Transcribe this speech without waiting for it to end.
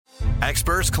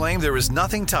Experts claim there is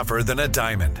nothing tougher than a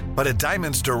diamond. But at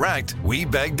Diamonds Direct, we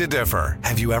beg to differ.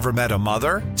 Have you ever met a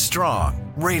mother? Strong,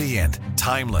 radiant,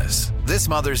 timeless. This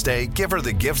Mother's Day, give her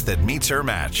the gift that meets her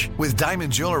match. With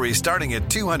diamond jewelry starting at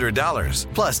 $200.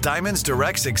 Plus Diamonds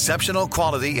Direct's exceptional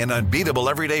quality and unbeatable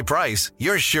everyday price,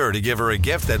 you're sure to give her a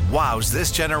gift that wows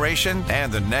this generation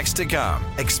and the next to come.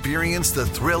 Experience the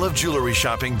thrill of jewelry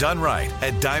shopping done right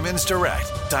at Diamonds Direct.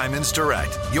 Diamonds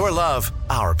Direct. Your love,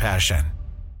 our passion.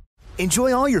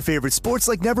 Enjoy all your favorite sports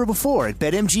like never before at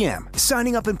BetMGM.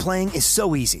 Signing up and playing is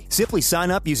so easy. Simply sign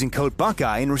up using code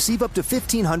Buckeye and receive up to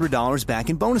 $1,500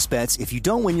 back in bonus bets if you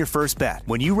don't win your first bet.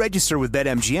 When you register with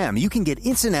BetMGM, you can get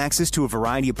instant access to a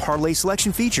variety of parlay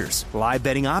selection features, live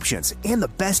betting options, and the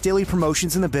best daily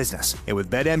promotions in the business. And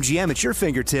with BetMGM at your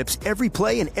fingertips, every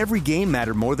play and every game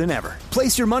matter more than ever.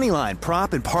 Place your moneyline,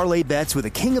 prop, and parlay bets with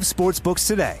the king of sportsbooks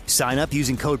today. Sign up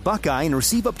using code Buckeye and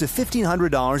receive up to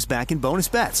 $1,500 back in bonus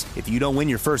bets if you don't win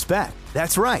your first bet.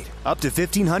 That's right, up to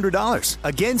 $1,500.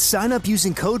 Again, sign up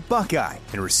using code Buckeye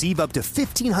and receive up to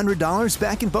 $1,500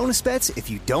 back in bonus bets if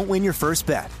you don't win your first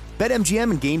bet.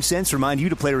 BetMGM and GameSense remind you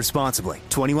to play responsibly.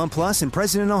 21 plus and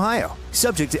present in Ohio.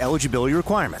 Subject to eligibility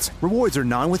requirements. Rewards are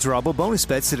non-withdrawable bonus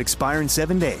bets that expire in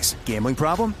 7 days. Gambling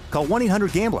problem? Call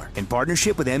 1-800-GAMBLER in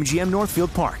partnership with MGM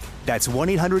Northfield Park. That's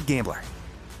 1-800-GAMBLER.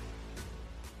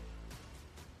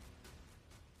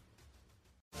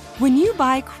 When you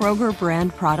buy Kroger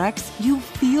brand products, you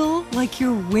feel like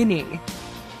you're winning.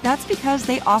 That's because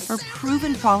they offer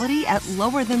proven quality at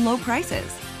lower than low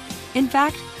prices. In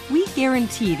fact, we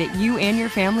guarantee that you and your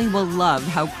family will love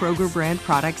how Kroger brand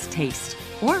products taste,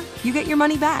 or you get your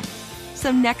money back.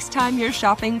 So next time you're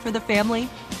shopping for the family,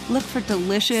 look for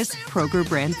delicious Kroger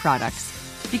brand products,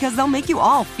 because they'll make you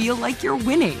all feel like you're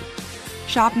winning.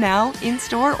 Shop now,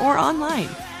 in-store, or online.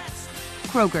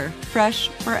 Kroger, fresh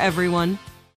for everyone.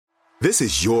 This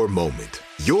is your moment,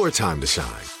 your time to shine,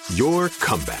 your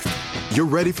comeback. You're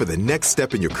ready for the next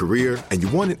step in your career, and you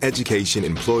want an education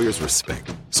employers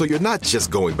respect. So you're not just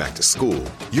going back to school,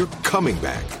 you're coming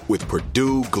back with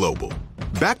Purdue Global.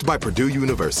 Backed by Purdue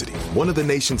University, one of the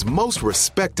nation's most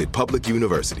respected public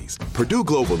universities, Purdue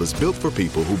Global is built for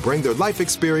people who bring their life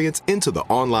experience into the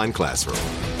online classroom.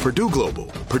 Purdue Global,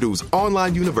 Purdue's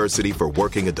online university for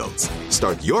working adults.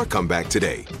 Start your comeback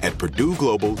today at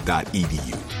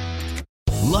purdueglobal.edu.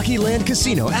 Lucky Land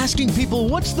Casino, asking people,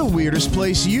 what's the weirdest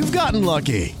place you've gotten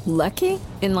lucky? Lucky?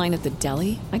 In line at the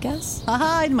deli, I guess?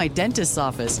 Aha, in my dentist's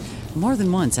office. More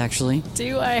than once, actually.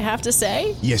 Do I have to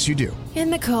say? Yes, you do. In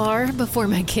the car before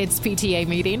my kids' PTA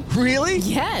meeting. Really?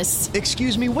 Yes.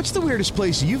 Excuse me, what's the weirdest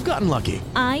place you've gotten lucky?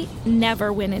 I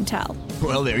never win and tell.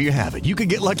 Well, there you have it. You can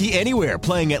get lucky anywhere,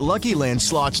 playing at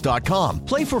LuckyLandSlots.com.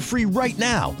 Play for free right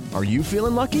now. Are you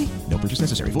feeling lucky? No purchase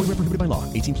necessary. Void where prohibited by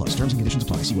law. 18 plus. Terms and conditions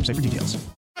apply. See website for details.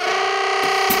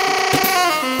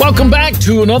 Welcome back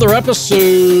to another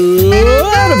episode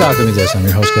of Alchemy This. I'm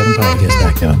your host, Kevin Powell. Guess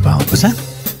back, Kevin Powell. What's that?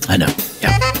 I know.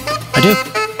 Yeah, I do.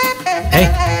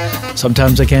 Hey,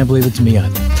 sometimes I can't believe it's me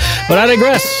either. But I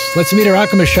digress. Let's meet our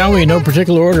alchemist, shall we? In no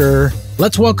particular order.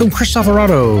 Let's welcome Chris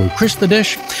Alvarado. Chris the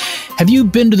Dish. Have you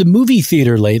been to the movie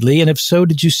theater lately? And if so,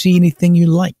 did you see anything you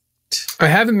liked? I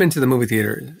haven't been to the movie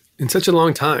theater in such a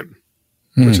long time,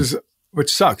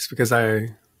 which sucks because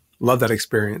I love that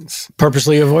experience.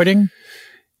 Purposely avoiding?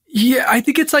 Yeah, I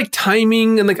think it's like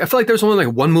timing, and like I feel like there's only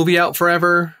like one movie out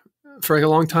forever for like a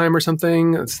long time or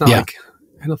something. It's not like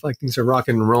I don't feel like things are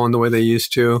rocking and rolling the way they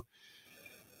used to.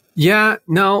 Yeah,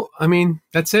 no, I mean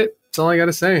that's it. That's all I got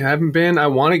to say. I haven't been. I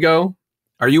want to go.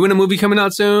 Are you in a movie coming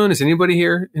out soon? Is anybody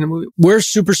here in a movie? We're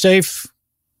super safe,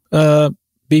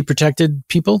 be protected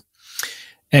people,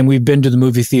 and we've been to the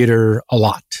movie theater a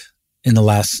lot in the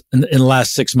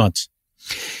last 6 months.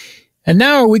 And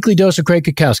now our weekly dose of Craig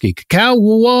Kakowski. Cacao,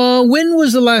 when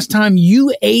was the last time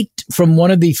you ate from one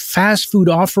of the fast food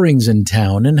offerings in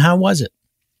town, and how was it?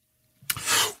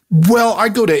 Well, I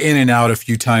go to In-N-Out a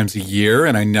few times a year,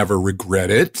 and I never regret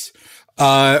it.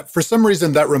 For some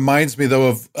reason, that reminds me, though,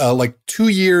 of like 2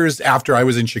 years after I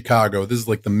was in Chicago. This is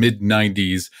like the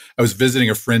mid-'90s. I was visiting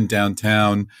a friend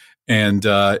downtown, and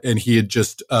he had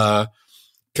just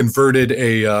converted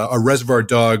a Reservoir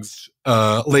Dogs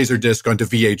laser disc onto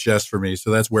VHS for me.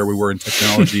 So that's where we were in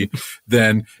technology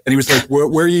then. And he was like,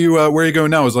 where are you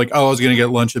going now? I was like, I was going to get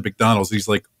lunch at McDonald's. He's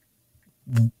like,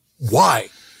 why?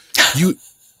 You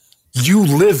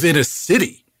live in a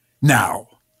city now.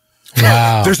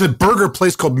 Wow. There's a burger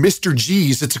place called Mr.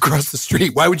 G's. It's across the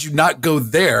street. Why would you not go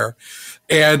there?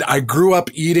 And I grew up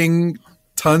eating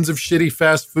tons of shitty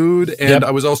fast food. And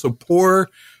I was also poor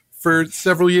for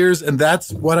several years, and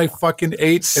that's what I fucking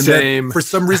ate. And Same. For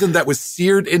some reason, that was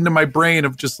seared into my brain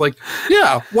of just like,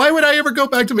 yeah, why would I ever go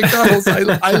back to McDonald's?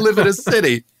 I live in a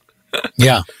city.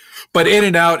 Yeah. But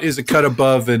In-N-Out is a cut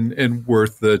above and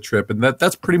worth the trip. And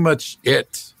that's pretty much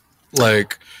it.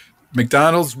 Like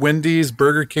McDonald's, Wendy's,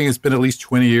 Burger King, it's been at least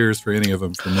 20 years for any of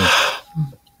them for me.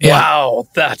 Yeah. Wow,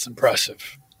 that's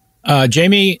impressive.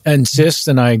 Jamie insists,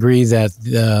 and I agree, that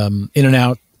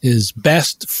In-N-Out is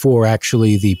best for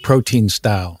actually the protein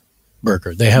style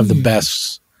burger. They have the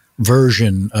best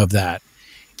version of that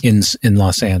in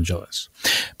Los Angeles.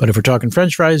 But if we're talking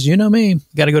French fries, you know me,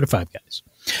 got to go to Five Guys.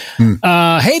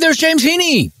 Hey, there's James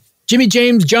Heaney. Jimmy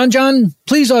James, John,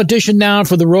 please audition now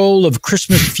for the role of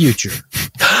Christmas Future.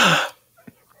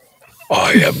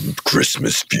 I am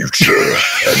Christmas Future,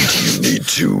 and you need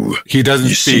to... He doesn't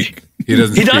speak. He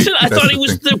doesn't. I thought he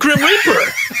was the Grim Reaper.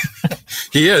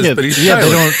 He is, but he's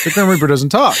silent. The Grim Reaper doesn't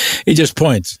talk. He just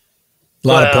points. A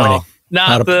lot of pointing.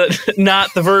 Not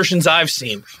the versions I've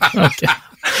seen. Okay.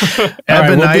 All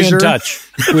right, we'll be in touch.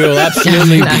 We'll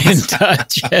absolutely be in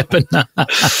touch.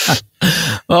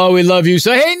 Oh, we love you.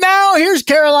 So, hey, now here's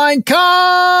Caroline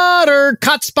Cotter,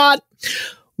 Cotspot.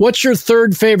 What's your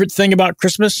third favorite thing about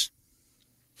Christmas?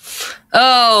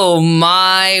 Oh,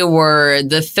 my word.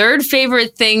 The third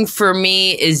favorite thing for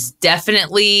me is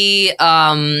definitely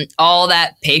all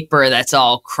that paper that's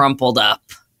all crumpled up.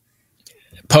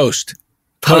 Post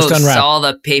unwrapped. All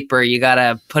the paper. You got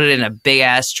to put it in a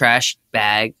big-ass trash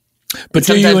bag. But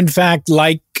do you, in fact,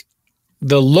 like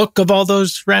the look of all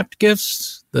those wrapped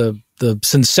gifts? The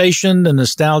sensation, the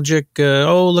nostalgic,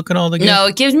 look at all the gifts? No,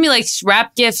 it gives me, like,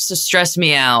 wrapped gifts to stress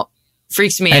me out.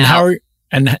 Freaks me out.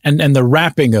 And the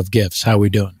wrapping of gifts, how are we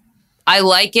doing? I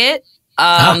like it.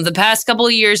 The past couple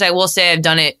of years, I will say I've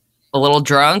done it a little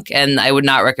drunk, and I would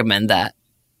not recommend that.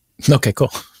 Okay, cool.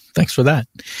 Thanks for that.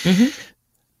 Mm-hmm.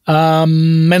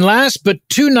 And last but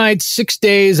 2 nights, 6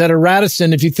 days at a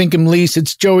Radisson, if you think him least,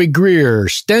 it's Joey Greer.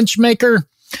 Stench maker,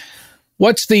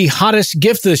 what's the hottest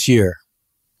gift this year?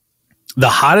 The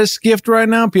hottest gift right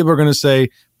now, people are going to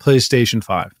say PlayStation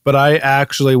 5. But I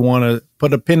actually want to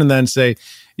put a pin in that and say,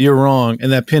 you're wrong.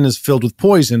 And that pin is filled with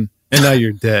poison, and now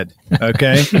you're dead.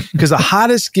 Okay? Because the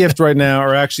hottest gift right now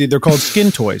are actually, they're called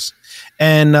skin toys.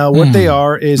 And what they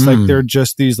are is like they're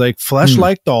just these like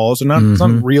flesh-like dolls. They're not, it's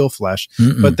not real flesh,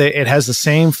 but it has the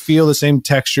same feel, the same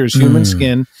texture as human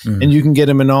skin, and you can get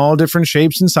them in all different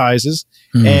shapes and sizes.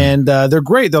 And they're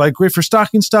great. They're like great for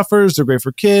stocking stuffers. They're great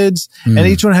for kids, and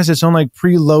each one has its own like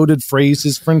preloaded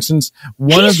phrases. For instance,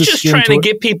 He's just trying to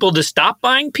get people to stop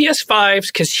buying PS5s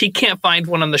because he can't find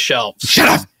one on the shelves. Shut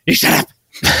up! You shut up!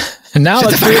 And now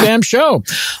let's do a damn show.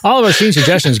 All of our scene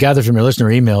suggestions gathered from your listener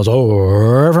emails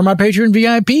or from our Patreon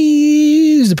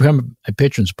VIPs to become a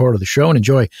patron supporter of the show and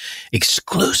enjoy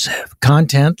exclusive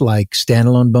content like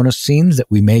standalone bonus scenes that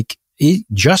we make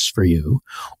just for you,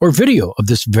 or video of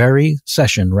this very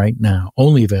session right now,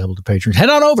 only available to patrons. Head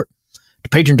on over to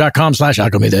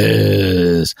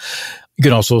patreon.com/alchemythis. You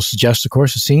can also suggest, of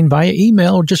course, a scene via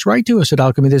email, or just write to us at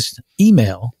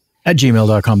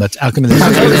alchemythisemail@gmail.com. That's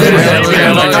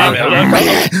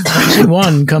alchemythisemail. Scene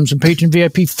 1 comes from patron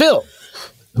VIP Phil,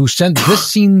 who sent this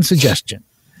scene suggestion.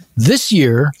 This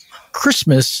year,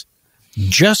 Christmas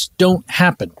just don't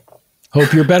happen.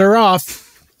 Hope you're better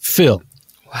off, Phil.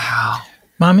 Wow.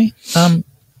 Mommy,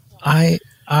 I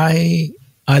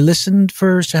listened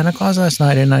for Santa Claus last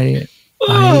night, and I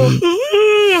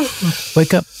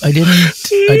wake up. I didn't.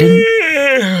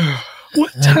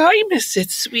 What time is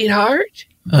it, sweetheart?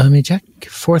 Let me check.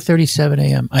 4:37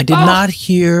 a.m. I did not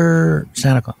hear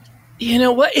Santa Claus. You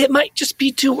know what? It might just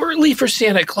be too early for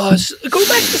Santa Claus. Go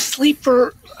back to sleep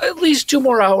for at least 2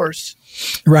 more hours.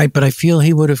 Right, but I feel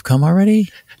he would have come already.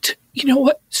 You know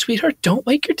what, sweetheart? Don't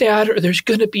wake your dad, or there's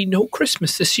going to be no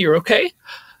Christmas this year. Okay?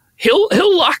 He'll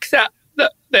lock that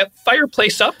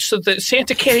fireplace up so that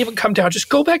Santa can't even come down. Just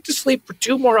go back to sleep for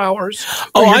 2 more hours.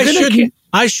 Oh,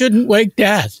 I shouldn't wake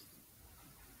Dad.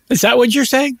 Is that what you're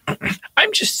saying?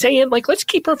 I'm just saying, like, let's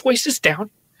keep our voices down.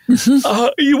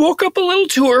 You woke up a little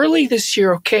too early this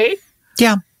year, okay?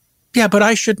 Yeah, but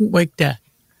I shouldn't wake Dad.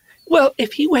 Well,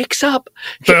 if he wakes up...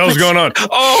 What the hell's going on?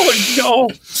 Oh, no.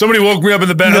 Somebody woke me up in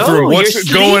the bathroom. No,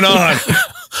 what's going on?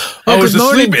 I was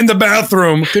asleep in the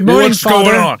bathroom. Good morning, What's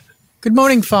Father. going on? Good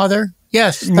morning, Father.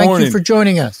 Yes, thank you for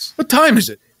joining us. What time is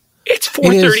it? It's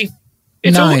 4:30.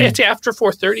 It's after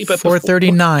 4:30, but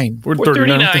 4:39. 4:39. What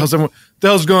the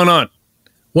hell's going on?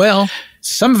 Well,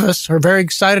 some of us are very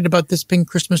excited about this being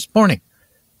Christmas morning.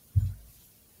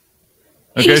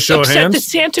 Okay, He's show of upset hands. that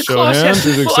Santa Show of Claus hands.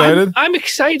 has... Who's excited? I'm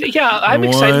excited. Yeah, I'm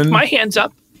excited. My hand's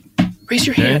up. Raise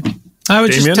your hand. I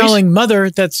was just telling Mother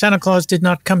that Santa Claus did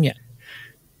not come yet.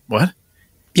 What?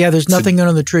 Yeah, there's nothing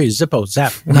under the trees. Zippo,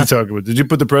 zap. What are you talking about? Did you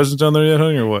put the presents on there yet,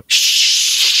 honey, or what?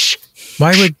 Shh.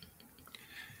 Why would...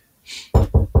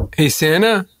 Hey,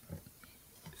 Santa?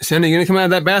 Santa, you gonna come out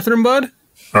of that bathroom, bud?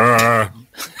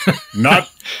 Not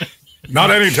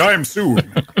anytime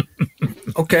soon.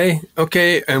 Okay,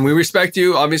 and we respect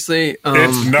you, obviously.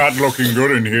 It's not looking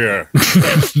good in here.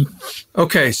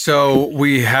 Okay, so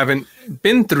we haven't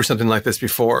been through something like this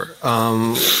before.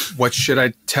 What should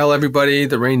I tell everybody?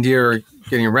 The reindeer are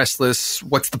getting restless.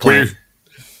 What's the plan?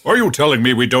 Are you telling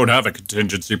me we don't have a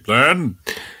contingency plan?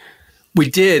 We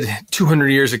did 200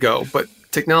 years ago, but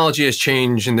technology has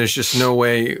changed, and there's just no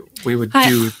way we would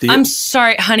do the... I'm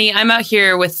sorry, honey. I'm out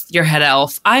here with your head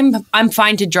elf. I'm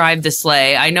fine to drive the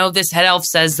sleigh. I know this head elf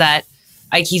says that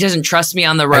he doesn't trust me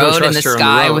on the road in the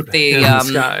sky with the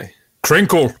sky.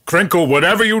 Crinkle,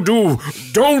 whatever you do,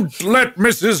 don't let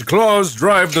Mrs. Claus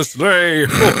drive the sleigh.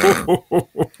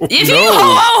 If you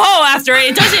ho after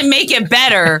it doesn't make it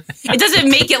better. It doesn't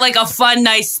make it like a fun,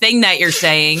 nice thing that you're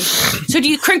saying. So do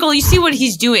you, Crinkle, you see what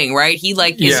he's doing, right? He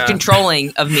is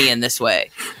controlling of me in this way.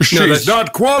 She's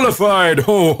not qualified.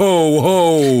 Ho, ho,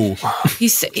 ho.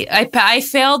 I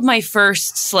failed my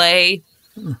first sleigh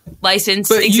license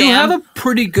exam. You have a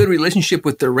pretty good relationship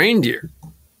with the reindeer.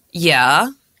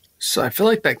 Yeah. So I feel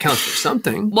like that counts for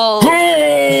something. Well,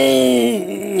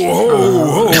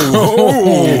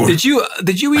 Did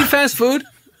you eat fast food?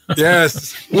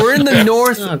 Yes. We're in the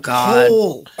North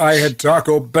Pole. I had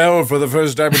Taco Bell for the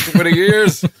first time in 20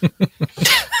 years.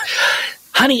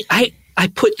 Honey, I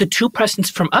put the 2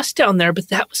 presents from us down there, but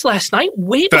that was last night,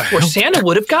 way before Santa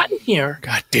would have gotten here.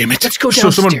 God damn it. Let's go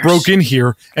downstairs. So someone broke in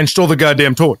here and stole the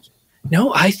goddamn toys.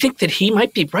 No, I think that he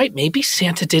might be right. Maybe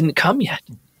Santa didn't come yet.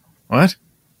 What?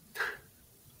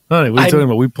 Honey, what are you talking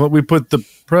about? We put the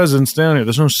presents down here.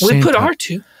 There's no Santa. We put our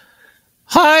 2.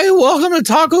 Hi, welcome to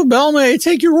Taco Bell. May I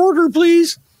take your order,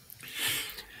 please?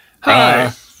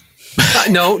 Hi.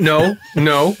 No.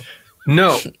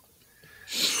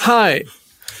 Hi. Is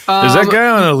that guy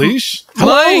on a leash?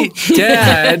 My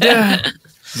dad.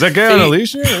 Is that guy on a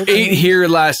leash? Ate here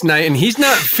last night, and he's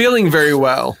not feeling very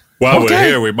well. While we're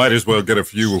here, we might as well get a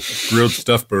few grilled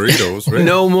stuffed burritos, right?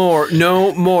 No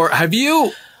more. Have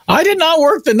you... I did not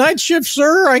work the night shift,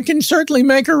 sir. I can certainly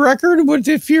make a record, but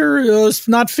if you're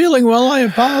not feeling well, I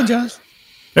apologize.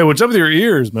 Hey, what's up with your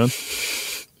ears, man?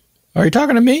 Are you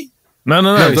talking to me? No.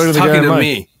 He's talking to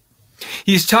me.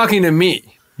 He's talking to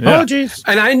me. Yeah. Oh, jeez.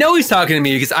 And I know he's talking to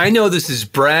me because I know this is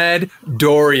Brad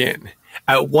Dorian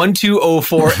at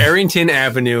 1204 Arrington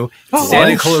Avenue,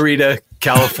 Santa Clarita,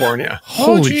 California.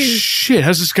 Holy shit.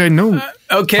 How's this guy know?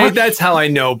 Okay, that's how I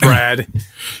know, Brad.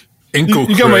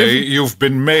 Inkle you've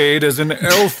been made as an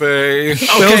elf, eh? Okay,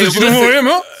 you know who I am,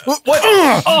 huh? What?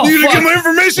 You gonna get my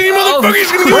information, you motherfucker? He's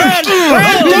gonna Brad, you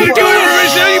gonna get my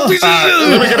information, you piece of shit.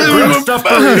 Let me get a grilled stuffed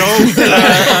burrito.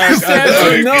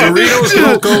 Doritos,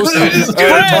 Locos,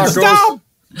 tacos. Stop!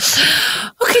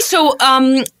 Okay, so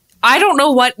I don't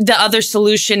know what the other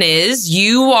solution is.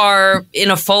 You are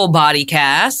in a full body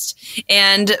cast,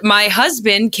 and my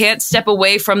husband can't step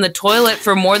away from the toilet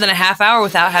for more than a half hour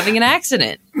without having an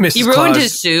accident. He ruined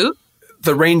his suit.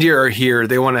 The reindeer are here.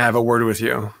 They want to have a word with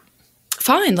you.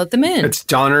 Fine, let them in. It's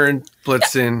Donner and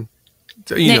Blitzen.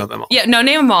 You know them all. Yeah, no,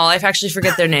 name them all. I actually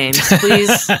forget their names.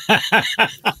 Please.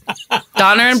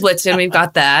 Donner and Blitzen, we've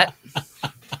got that.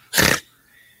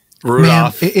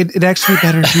 Rudolph. Man, it'd actually be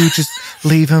better if you just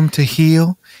leave him to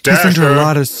heal. Dasher. He's under a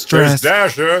lot of stress.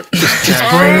 Dasher.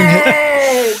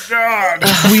 Oh, God.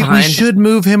 We should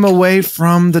move him away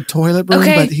from the toilet room,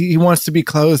 Okay. but he wants to be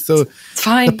close. So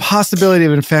Fine. the possibility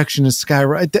of infection is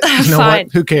skyrocketing. You know Fine.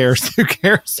 what? Who cares? Who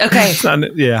cares? Okay.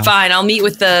 Yeah. Fine, I'll meet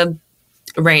with the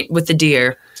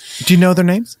deer. Do you know their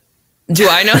names? Do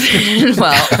I know?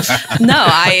 Well, no,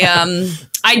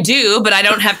 I do, but I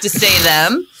don't have to say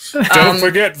them. Don't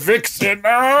forget Vixen.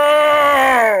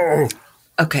 Oh!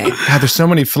 Okay. God, there's so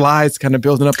many flies kind of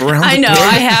building up around. I the know. toilet.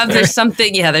 I have. There's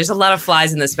something. Yeah, there's a lot of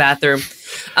flies in this bathroom.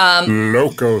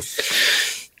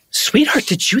 Locos. Sweetheart,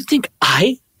 did you think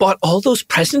I bought all those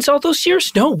presents all those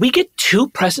years? No, we get 2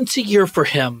 presents a year for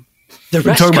him. The You're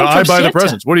rest talking come about from I buy Santa. the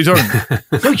presents. What are you talking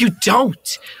about? No, you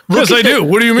don't. Yes, I do.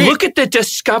 What do you mean? Look at the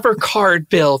Discover card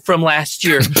bill from last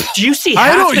year. Do you see I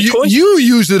half don't. the toys? You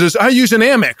use it as I use an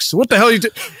Amex. What the hell you do,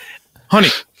 honey?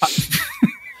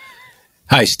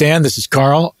 Hi, Stan. This is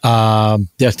Carl.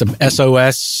 Just an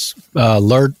SOS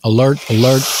alert.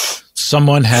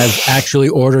 Someone has actually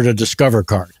ordered a Discover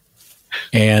card.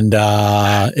 And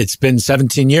it's been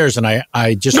 17 years, and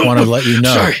I just want to let you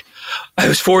know. Sorry. I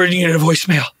was forwarding it a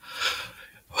voicemail.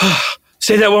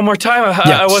 Say that one more time.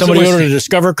 I wasn't somebody listening. ordered a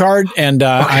Discover card, and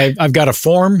I've got a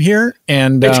form here,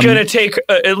 and It's going to take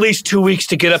at least 2 weeks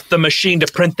to get up the machine to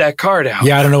print that card out.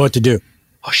 Yeah, I don't know what to do.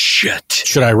 Oh, shit.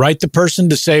 Should I write the person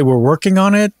to say we're working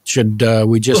on it? Should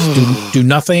we just do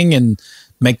nothing and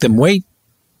make them wait?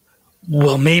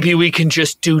 Well, maybe we can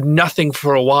just do nothing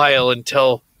for a while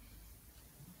until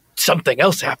something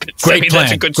else happens. Great plan.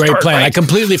 That's a good Great start, plan. right? I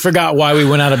completely forgot why we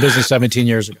went out of business 17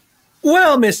 years ago.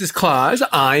 Well, Mrs. Claus,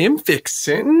 I am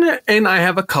Vixen, and I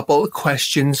have a couple of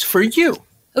questions for you.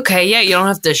 Okay, yeah, you don't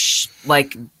have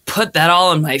to put that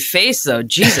all in my face, though.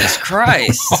 Jesus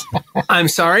Christ. I'm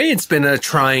sorry, it's been a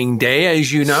trying day,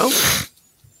 as you know.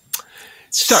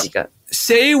 So,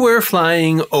 say we're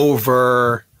flying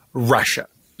over Russia,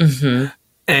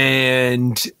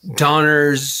 and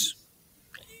Donner's,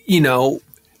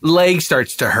 leg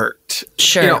starts to hurt.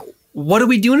 Sure. What do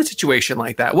we do in a situation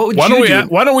like that? What would Why you do?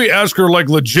 why don't we ask her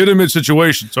legitimate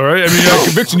situations? All right. I mean,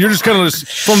 Vixen, you're just kind of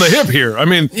from the hip here. I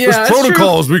mean, Yeah, there's that's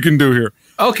protocols we can do here.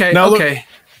 Okay. Now, okay.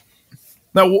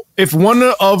 Now, if one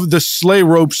of the sleigh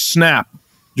ropes snap,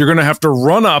 you're going to have to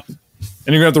run up, and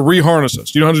you're going to have to reharness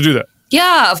us. Do you know how to do that?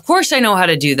 Yeah, of course I know how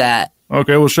to do that.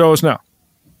 Okay. Well, show us now.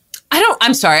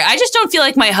 I'm sorry. I just don't feel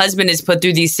like my husband is put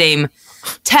through these same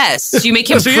tests. You make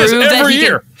him Yes, he prove is that every he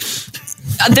year.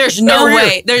 can. There's no Every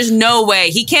way. year. There's no way.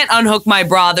 He can't unhook my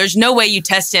bra. There's no way you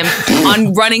test him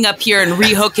on running up here and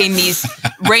rehooking these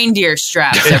reindeer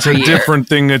straps It's every a year. different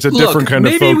thing. It's a different kind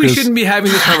of focus. Maybe we shouldn't be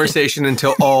having this conversation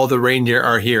until all the reindeer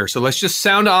are here. So let's just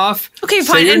sound off. Okay,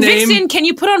 say fine. your And name. Vixen, can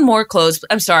you put on more clothes?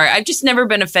 I'm sorry. I've just never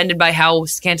been offended by how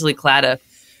scantily clad a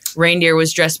reindeer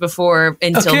was dressed before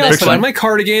until Okay, I'll this put on one. my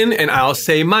cardigan and I'll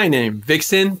say my name.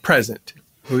 Vixen, present.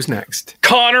 Who's next?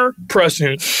 Connor,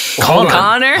 present. Hold on.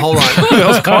 Connor? Hold on. Wait,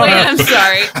 I'm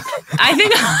sorry. I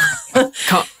think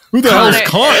Who the hell is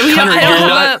Connor? We don't- Connor, I don't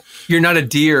have a- you're not a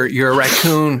deer. You're a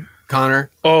raccoon,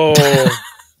 Connor. Oh,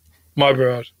 my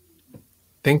bad.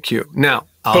 Thank you. Now,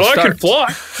 But I can fly.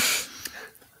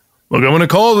 Look, I'm going to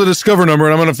call the Discover number,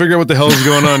 and I'm going to figure out what the hell is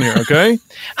going on here, okay?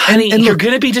 Honey, you're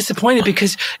going to be disappointed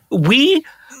because we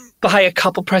buy a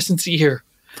couple presents a year.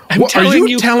 I'm Are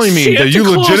you telling me that you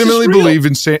Santa Claus legitimately is real. believe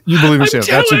in Santa? You believe in I'm Santa?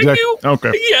 telling That's exactly you.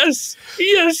 okay.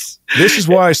 Yes. This is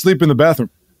why I sleep in the bathroom.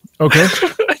 Okay,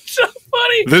 It's so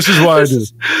funny. this is why I do.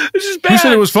 This is bad. Who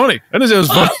said it was funny? I didn't say it was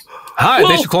funny. Hi, Whoa.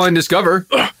 thanks for calling Discover.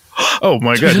 Oh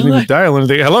my god! Didn't even dial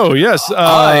anything. Hello, yes.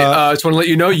 I just want to let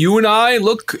you know you and I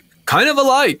look kind of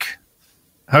alike.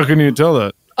 How can you tell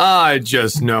that? I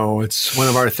just know it's one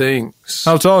of our things.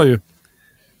 How tall are you?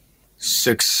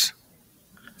 6.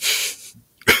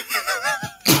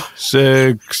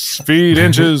 6 feet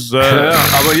inches. How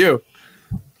about you?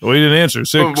 We didn't answer.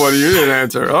 6. What you didn't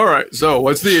answer. All right. So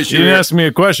what's the issue? You didn't here? ask me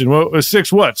a question. Well,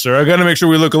 6 what, sir? I got to make sure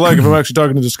we look alike if I'm actually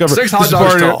talking to Discover. 6 This hot is dogs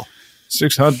part of- tall.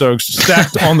 6 hot dogs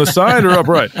stacked on the side or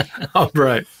upright?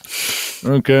 Upright.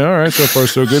 Okay, all right. So far,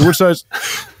 so good. Which size?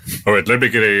 All right, let me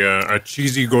get a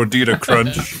cheesy gordita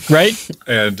crunch Right?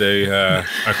 and a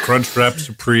crunch wrap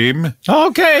supreme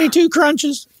Okay, 2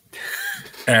 crunches.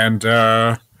 and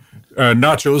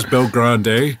nachos Bel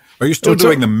Grande. Are you still What's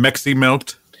doing the Mexi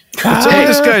melt? What's up with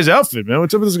this guy's outfit, man?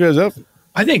 What's up with this guy's outfit?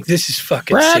 I think this is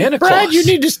fucking Santa Claus. Brad, you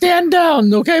need to stand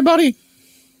down, okay, buddy?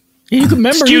 You can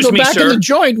remember, Excuse you go me, back sir. in the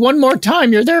joint one more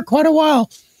time. You're there quite a while.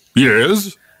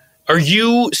 Yes. Are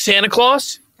you Santa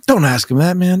Claus? Don't ask him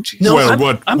that, man. Jeez. No,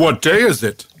 well, what day is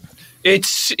it?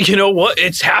 It's, you know what?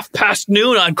 It's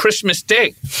noon on Christmas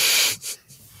Day.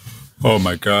 Oh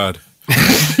my God.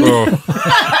 Oh.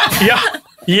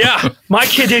 Yeah. My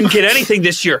kid didn't get anything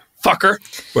this year, fucker.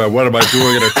 Well, what am I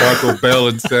doing at a Taco Bell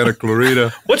in Santa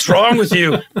Clarita? What's wrong with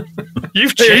you?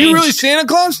 You've changed. Hey, are you really Santa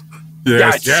Claus? Yeah,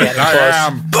 Yes, it's Santa Claus.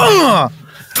 I am.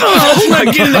 I'm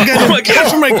not getting the goddamn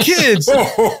gifts for my kids.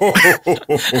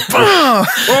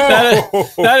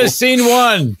 That is scene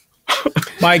 1.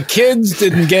 My kids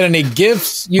didn't get any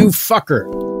gifts, you fucker.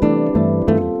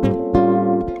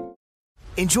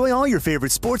 Enjoy all your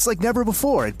favorite sports like never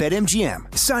before at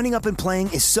BetMGM. Signing up and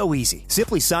playing is so easy.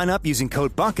 Simply sign up using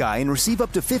code Buckeye and receive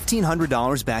up to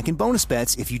 $1,500 back in bonus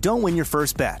bets if you don't win your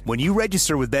first bet. When you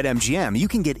register with BetMGM, you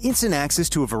can get instant access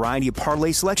to a variety of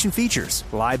parlay selection features,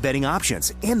 live betting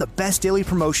options, and the best daily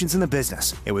promotions in the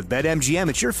business. And with BetMGM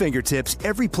at your fingertips,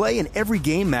 every play and every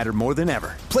game matter more than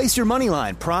ever. Place your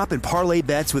moneyline, prop, and parlay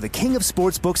bets with the king of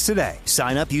sportsbooks today.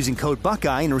 Sign up using code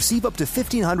Buckeye and receive up to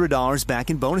 $1,500 back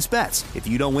in bonus bets if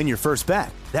you don't win your first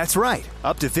bet. That's right,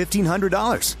 up to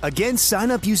 $1,500. Again, sign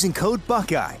up using code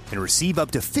Buckeye and receive up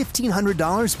to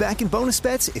 $1,500 back in bonus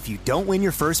bets if you don't win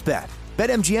your first bet.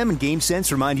 BetMGM and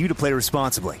GameSense remind you to play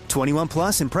responsibly. 21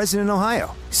 plus and present in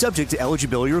Ohio. Subject to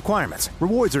eligibility requirements.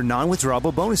 Rewards are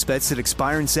non-withdrawable bonus bets that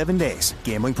expire in 7 days.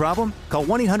 Gambling problem? Call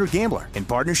 1-800-GAMBLER in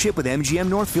partnership with MGM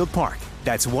Northfield Park.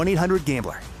 That's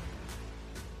 1-800-GAMBLER.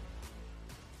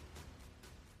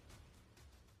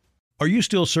 Are you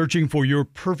still searching for your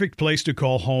perfect place to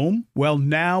call home? Well,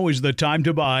 now is the time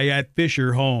to buy at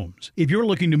Fisher Homes. If you're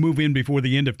looking to move in before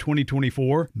the end of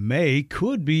 2024, May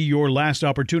could be your last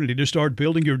opportunity to start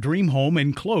building your dream home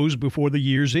and close before the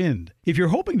year's end. If you're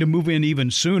hoping to move in even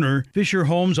sooner, Fisher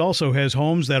Homes also has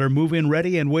homes that are move-in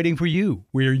ready and waiting for you,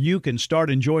 where you can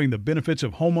start enjoying the benefits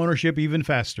of homeownership even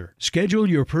faster. Schedule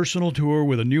your personal tour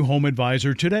with a new home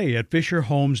advisor today at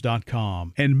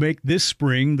FisherHomes.com and make this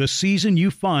spring the season you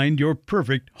find your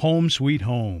perfect home sweet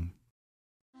home.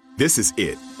 This is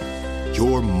it.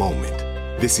 Your moment.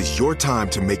 This is your time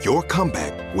to make your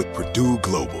comeback with Purdue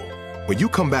Global. When you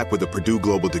come back with a Purdue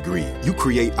Global degree, you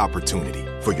create opportunity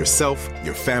for yourself,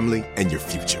 your family, and your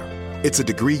future. It's a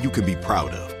degree you can be proud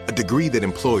of, a degree that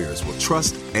employers will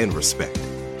trust and respect.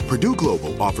 Purdue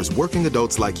Global offers working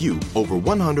adults like you over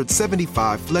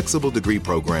 175 flexible degree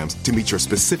programs to meet your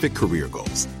specific career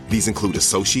goals. These include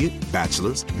associate,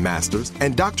 bachelor's, master's,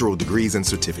 and doctoral degrees and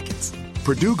certificates.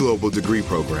 Purdue Global degree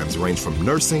programs range from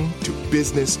nursing to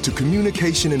business to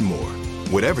communication and more.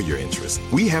 Whatever your interest,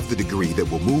 we have the degree that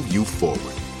will move you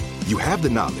forward. You have the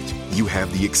knowledge, you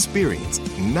have the experience.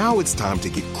 Now it's time to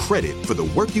get credit for the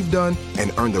work you've done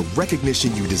and earn the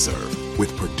recognition you deserve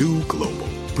with Purdue Global,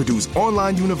 Purdue's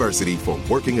online university for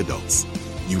working adults.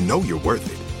 You know you're worth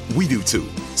it. We do too.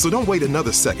 So don't wait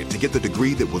another second to get the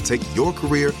degree that will take your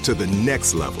career to the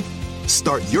next level.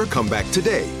 Start your comeback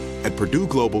today at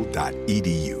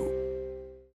purdueglobal.edu.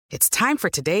 It's time for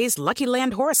today's Lucky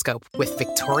Land horoscope with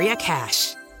Victoria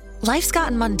Cash. Life's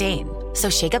gotten mundane, so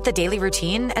shake up the daily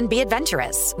routine and be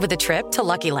adventurous with a trip to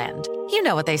Lucky Land. You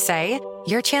know what they say.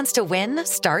 Your chance to win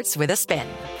starts with a spin.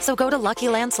 So go to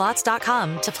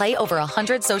LuckyLandSlots.com to play over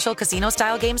 100 social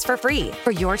casino-style games for free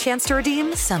for your chance to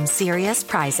redeem some serious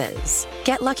prizes.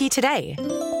 Get lucky today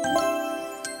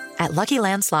at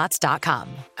LuckyLandSlots.com.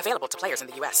 Available to players in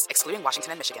the U.S., excluding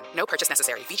Washington and Michigan. No purchase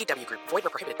necessary. VGW Group. Void where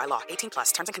prohibited by law. 18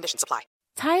 plus. Terms and conditions apply.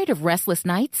 Tired of restless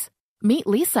nights? Meet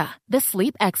Leesa, the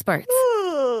sleep experts.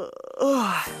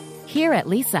 Here at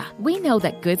Leesa, we know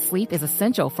that good sleep is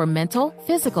essential for mental,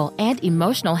 physical, and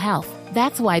emotional health.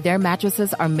 That's why their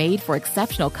mattresses are made for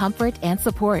exceptional comfort and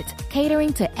support,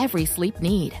 catering to every sleep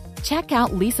need. Check out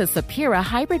Leesa's Sapira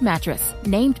Hybrid Mattress,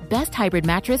 named Best Hybrid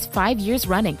Mattress 5 years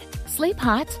running. Sleep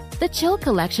hot? The Chill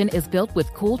Collection is built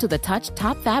with cool-to-the-touch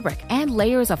top fabric and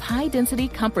layers of high-density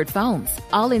comfort foams,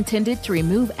 all intended to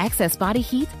remove excess body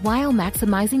heat while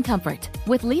maximizing comfort.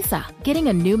 With Leesa, getting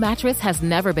a new mattress has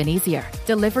never been easier.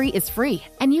 Delivery is free,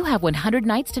 and you have 100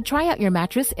 nights to try out your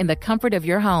mattress in the comfort of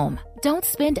your home. Don't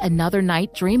spend another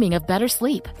night dreaming of better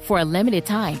sleep. For a limited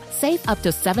time, save up to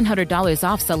 $700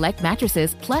 off select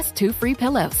mattresses plus 2 free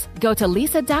pillows. Go to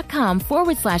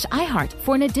leesa.com/iHeart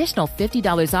for an additional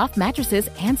 $50 off mattresses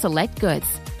and select goods.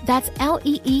 That's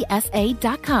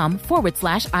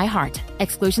LEESA.com/iHeart.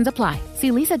 Exclusions apply.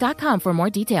 See leesa.com for more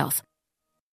details.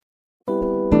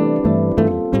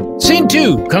 Scene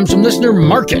 2 comes from listener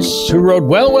Marcus, who wrote,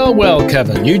 Well,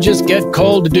 Kevin, you just get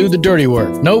called to do the dirty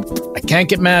work. Nope, I can't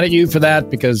get mad at you for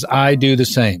that because I do the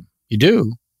same. You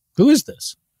do? Who is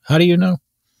this? How do you know?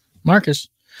 Marcus.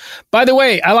 By the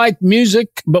way, I like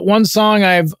music, but one song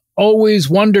I've always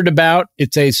wondered about,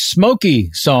 it's a Smokey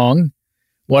song.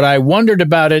 What I wondered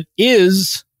about it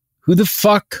is, who the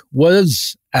fuck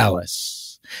was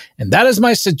Alice? And that is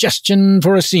my suggestion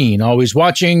for a scene. Always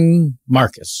watching,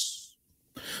 Marcus.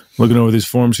 Looking over these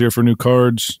forms here for new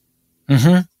cards.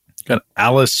 Mm-hmm. Got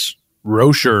Alice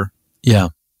Rocher. Yeah.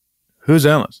 Who's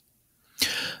Alice?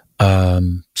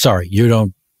 Sorry, you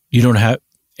don't have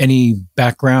any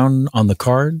background on the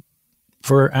card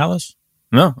for Alice?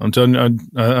 No, I'm telling you,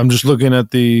 I'm just looking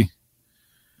at the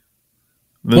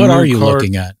what are you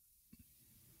looking at?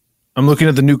 I'm looking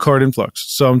at the new card influx.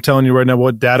 So I'm telling you right now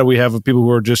what data we have of people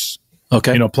who are just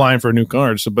applying for a new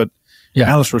card. So, but yeah,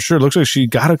 Alice Rocher looks like she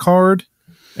got a card.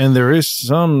 And there is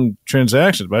some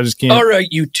transactions, but I just can't. All right,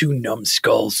 you two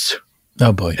numbskulls.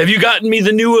 Oh, boy. Have you gotten me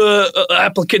the new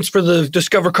applicants for the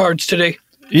Discover cards today?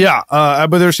 Yeah,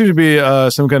 but there seems to be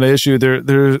some kind of issue.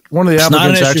 There's one of the applicants not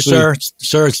an issue, actually.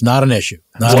 Sir, it's not an issue.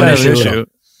 Not an issue. issue.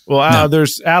 Well,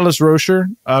 there's Alice Rocher.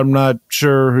 I'm not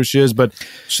sure who she is, but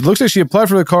she looks like she applied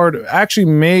for the card, actually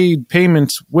made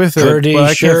payments with it. Pretty but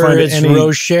I sure can't find it's any.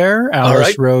 Rocher,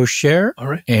 Alice Rocher. All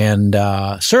right. And,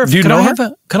 sir, Do you know her?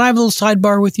 Can I have a little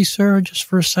sidebar with you, sir, just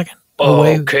for a second?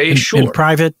 Okay, sure. In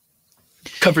private?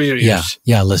 Cover your ears.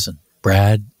 Yeah, listen.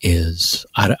 Brad is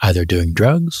either doing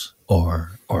drugs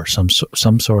or some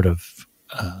sort of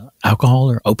alcohol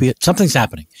or opiate. Something's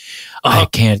happening. I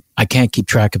can't keep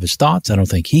track of his thoughts. I don't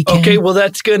think he can. Okay, well,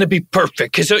 that's going to be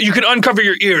perfect. Because you can uncover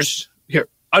your ears. Here,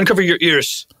 uncover your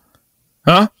ears.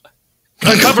 Huh?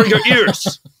 Uncover your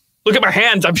ears. Look at my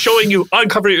hands. I'm showing you.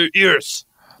 Uncover your ears.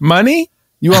 Money?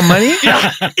 You want money?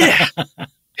 Yeah.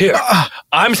 Here,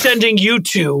 I'm sending you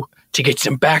two to get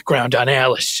some background on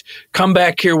Alice. Come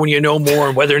back here when you know more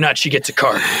on whether or not she gets a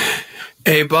card.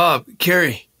 Hey, Bob,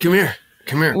 Carrie, come here.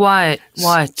 What?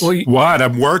 What?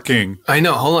 I'm working. I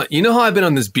know. Hold on. You know how I've been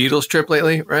on this Beatles trip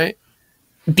lately, right?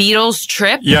 Beatles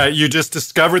trip? Yeah, you just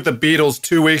discovered the Beatles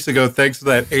 2 weeks ago thanks to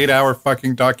that 8-hour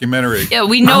fucking documentary. Yeah,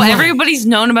 we know everybody's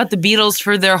known about the Beatles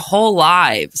for their whole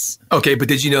lives. Okay, but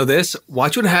did you know this?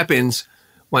 Watch what happens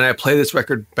when I play this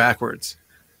record backwards.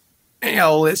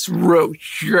 Alice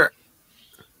Rocher.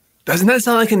 Doesn't that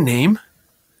sound like a name?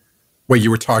 Wait, you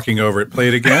were talking over it. Play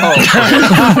it again?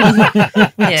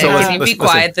 Yeah, So can you be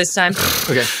quiet this time?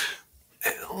 Okay.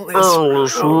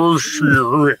 Alice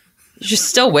Rocher. You're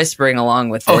still whispering along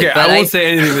with it. Okay, but I won't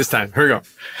say anything this time. Here we go.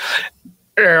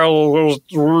 Alice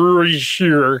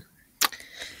Rocher.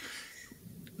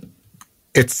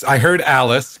 I heard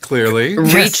Alice, clearly.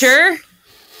 Reacher?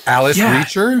 Alice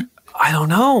Reacher? I don't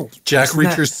know. Jack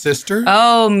Reacher's sister?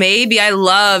 Oh, maybe. I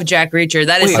love Jack Reacher.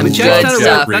 That is some good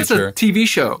stuff. That's a TV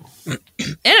show. And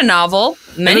a novel.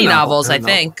 Many novels, I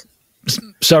think.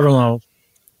 Several novels.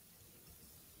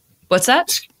 What's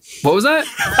that? What was that?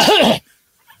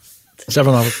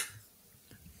 Several novels.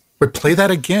 Wait, play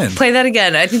that again. Play that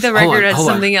again. I think the record has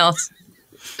something else.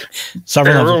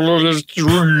 Several novels.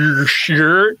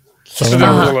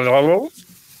 Several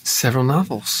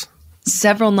novels.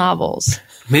 Several novels.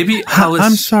 Maybe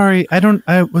I'm sorry.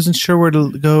 I wasn't sure where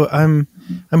to go. I'm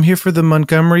here for the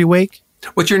Montgomery wake.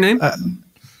 What's your name?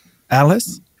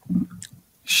 Alice.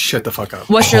 Shut the fuck up.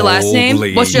 What's your last name?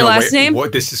 What's your last name?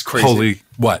 What? This is crazy. Holy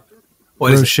what?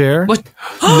 What is Rocher? What?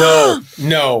 No.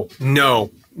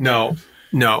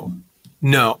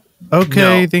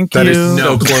 Okay, thank you. That is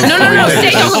so close.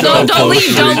 No.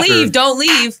 Stay. Don't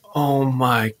leave. Oh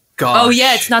my god. Oh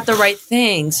yeah, it's not the right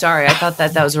thing. Sorry, I thought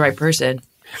that was the right person.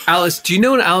 Alice, do you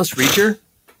know an Alice Reacher?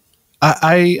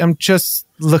 I am just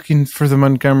looking for the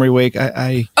Montgomery wake.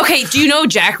 Okay, do you know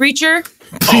Jack Reacher?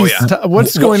 Please,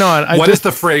 what's going on? What is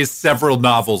the phrase "several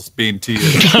novels" mean to you?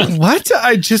 What?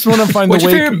 I just want to find What's the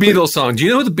your wake. favorite Beatles song? Do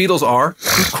you know who the Beatles are?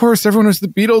 Of course, everyone knows the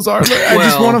Beatles are. But I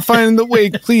just want to find the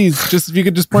wake, please. Just if you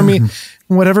could just point me in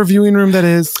whatever viewing room that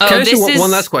is. Can I ask you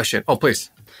one last question? Oh, please.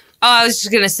 I was just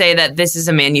going to say that this is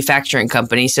a manufacturing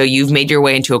company, so you've made your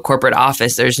way into a corporate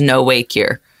office. There's no wake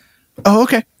here. Oh,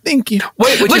 okay. Thank you.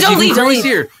 Wait, But don't leave.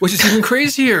 Which is even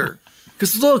crazier.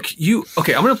 Because look,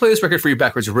 okay, I'm going to play this record for you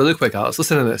backwards really quick, Alice.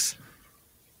 Listen to this.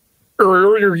 Hold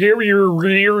on.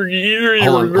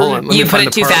 You put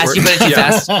it too fast.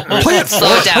 Play it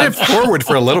Slow it down. Play it forward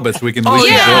for a little bit so we can. Oh, listen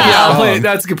to it. I'll play it.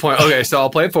 That's a good point. Okay, so I'll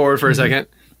play it forward for a second.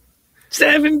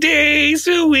 7 days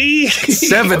a week.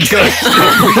 7 days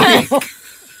a week.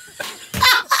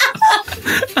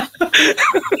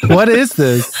 What is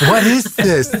this? What is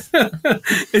this?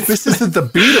 This isn't the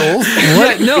Beatles.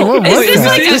 What? Yeah, no.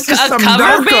 Is this like a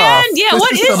cover band? Yeah,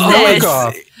 what is this?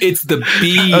 It's the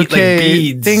bead. Okay, like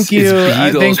beads. thank you.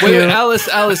 Wait,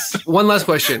 Alice, one last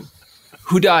question.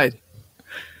 Who died?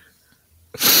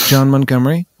 John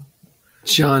Montgomery.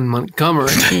 John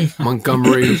Montgomery.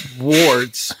 Montgomery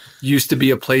Wards used to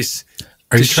be a place.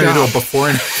 Are you trying to do a before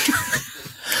and after?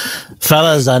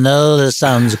 Fellas, I know this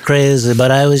sounds crazy,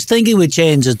 but I was thinking we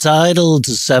change the title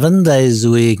to 7 days a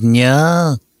week,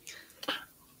 yeah?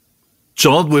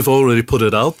 John, we've already put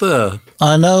it out there.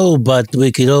 I know, but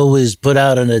we could always put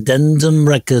out an addendum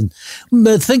record.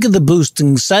 But think of the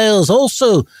boosting sales.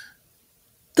 Also,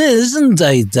 there isn't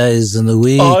 8 days in the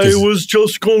week. I was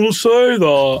just going to say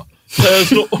that.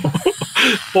 There's no...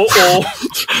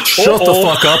 Shut the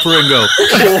fuck up, Ringo.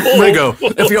 Ringo,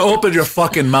 if you open your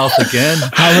fucking mouth again.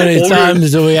 How many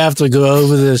times do we have to go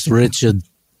over this, Richard?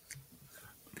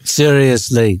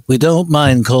 Seriously, we don't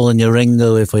mind calling you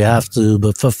Ringo if we have to,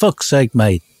 but for fuck's sake,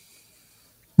 mate.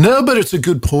 No, but it's a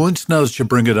good point now that you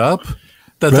bring it up.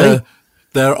 That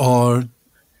there are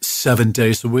 7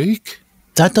 days a week.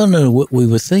 I don't know what we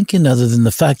were thinking other than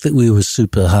the fact that we were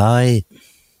super high.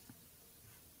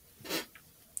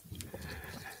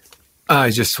 I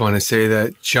just want to say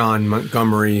that John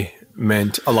Montgomery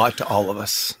meant a lot to all of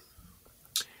us.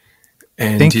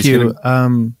 And thank you.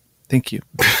 Thank you.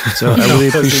 So I really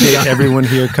appreciate everyone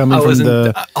here coming from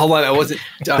the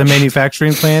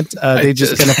manufacturing plant. They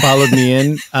just kind of followed me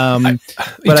in.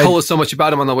 He told us so much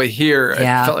about him on the way here.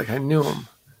 I felt like I knew him.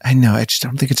 I know. I just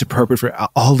don't think it's appropriate for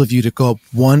all of you to go up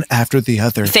one after the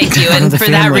other. Thank you. And for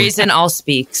that reason, I'll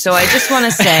speak. So I just want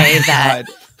to say that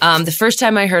the first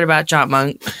time I heard about John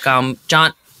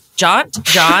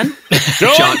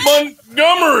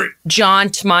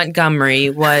Montgomery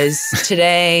was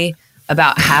today,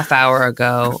 about half hour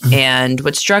ago. And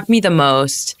what struck me the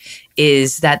most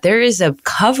is that there is a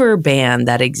cover band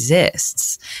that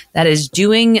exists that is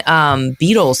doing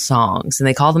Beatles songs, and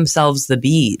they call themselves the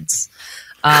Beads.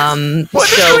 What is going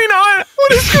on?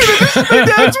 What is going on? My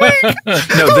dad's week.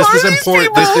 No, this is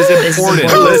important. This is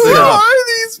important. Listen Who up. are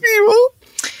these people?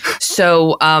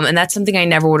 So, and that's something I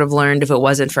never would have learned if it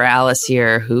wasn't for Alice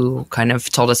here, who kind of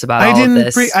told us about all of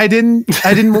this. I didn't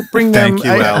bring them. Thank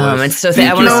you, Alice. And so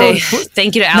I want to say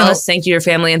thank you to Alice, thank you to your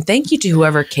family, and thank you to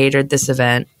whoever catered this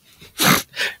event.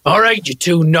 All right, you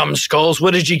two numbskulls,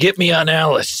 what did you get me on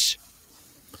Alice?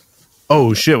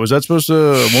 Oh shit! Was that supposed to?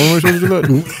 When were we supposed to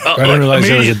do that? I didn't realize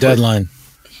there was a deadline.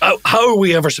 How are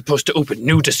we ever supposed to open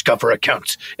new Discover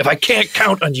accounts if I can't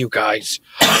count on you guys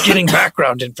getting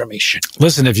background information?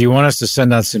 Listen, if you want us to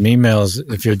send out some emails,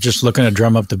 if you're just looking to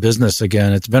drum up the business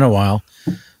again, it's been a while,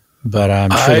 but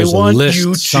I'm sure there's a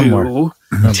list somewhere. I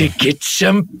want you to get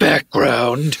some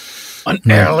background on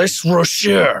Alice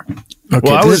Rocher. Okay,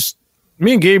 well,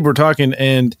 me and Gabe were talking,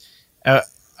 and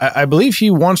I believe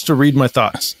he wants to read my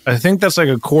thoughts. I think that's like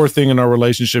a core thing in our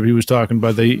relationship. He was talking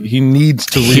about that he needs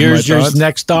to read my thoughts. Here's your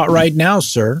next thought right now,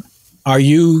 sir. Are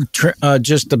you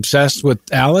just obsessed with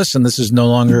Alice, and this is no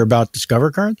longer about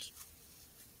Discover cards?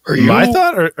 My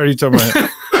thought, or are you talking about?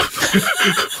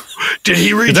 Did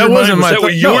he read that your wasn't mind? Was my that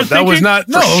what you no, were that thinking? was not.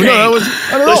 No, that was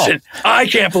not at all. Listen, I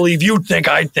can't believe you'd think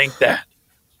I'd think that.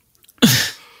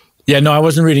 Yeah, no, I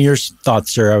wasn't reading your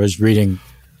thoughts, sir. I was reading.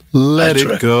 Let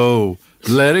it go.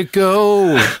 Let it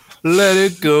go. Let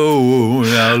it go.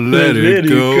 Now let it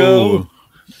go.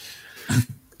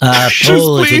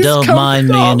 Paul, if you don't mind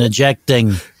me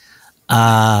interjecting,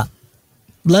 let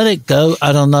it go.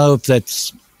 I don't know if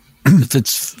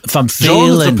I'm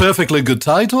feeling. John's a perfectly good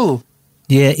title.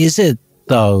 Yeah, is it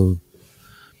though?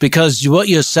 Because what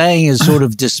you're saying is sort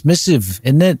of dismissive,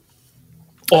 isn't it?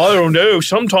 I don't know.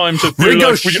 Sometimes it feels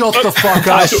Ringo, like shut the fuck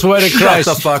up. I swear to Christ.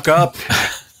 Shut the fuck up.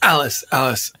 Alice,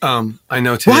 I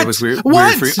know today was weird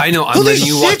for you. I know, I'm Holy letting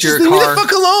you shit, watch your just car. leave me the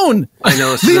fuck alone. I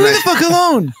know. Leave me the fuck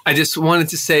alone. I just wanted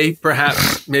to say,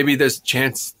 perhaps, maybe there's a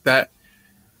chance that...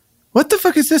 What the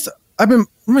fuck is this? Oh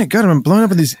my God, I've been blown up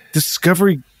with these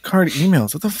Discovery card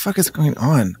emails. What the fuck is going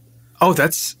on? Oh,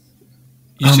 that's...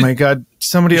 My God,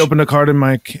 somebody opened a card under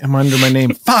my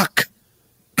name. Fuck.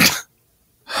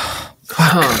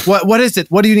 What is it?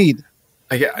 What do you need?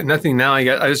 I get nothing now. I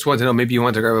just want to know, maybe you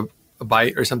want to grab a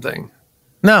bite or something.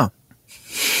 No.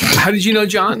 How did you know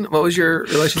John? What was your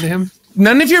relation to him?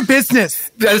 None of your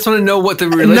business. I just want to know what the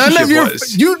relationship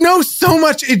was. You know so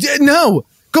much. No.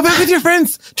 Go back with your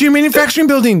friends to your manufacturing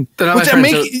building. They're not my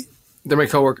friends. They're my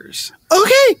coworkers.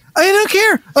 Okay. I don't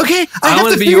care. Okay. I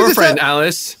want to be your friend,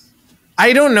 Alice.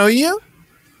 I don't know you.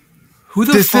 Who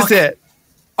the fuck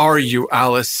are you,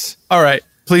 Alice? All right.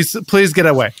 Please get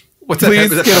away. What's that? Is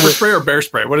that pepper spray or bear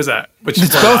spray? What is that?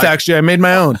 It's both, actually. I made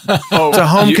my own. It's a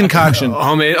home concoction.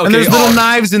 Homemade? Okay. And there's little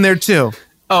knives in there, too.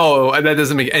 Oh, that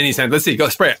doesn't make any sense. Let's see. Go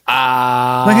spray it.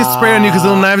 I'm not going to spray on you because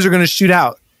little knives are going to shoot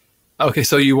out. Okay,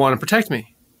 so you want to protect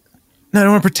me? No, I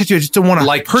don't want to protect you. I just don't want to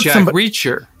hurt Jack somebody.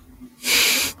 Reacher.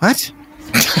 What?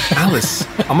 Alice,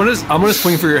 I'm gonna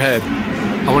swing for your head.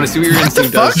 I want to see what your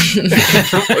instinct does.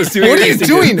 What are you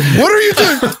doing? What are you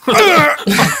doing?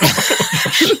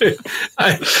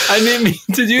 I didn't mean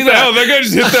to do that. Oh, that guy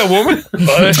just hit that woman?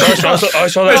 I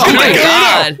saw that. Oh my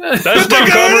God. That's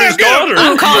Montgomery's daughter.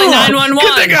 I'm calling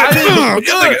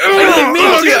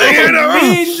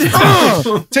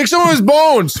 911. Take some of his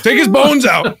bones. Take his bones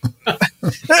out.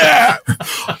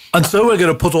 And so we're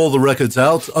going to put all the records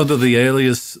out under the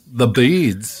alias The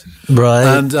Beads. Right.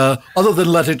 And other than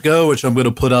Let It Go, which I'm going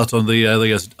to put out on the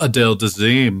alias Adele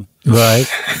Dazeem. Right.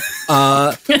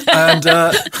 And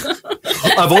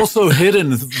I've also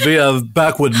hidden via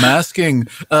backward masking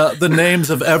the names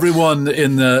of everyone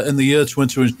in the year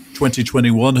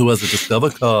 2021 who has a Discover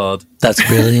card. That's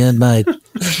brilliant, mate.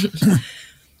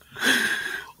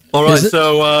 All right,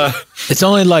 so it's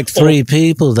only like 3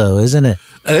 people, though, isn't it?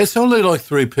 It's only like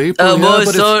 3 people. Oh, boy,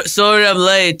 sorry I'm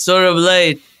late.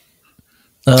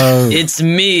 Oh. It's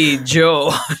me,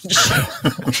 George.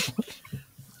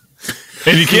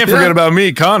 And you can't forget about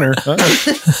me, Connor. Huh?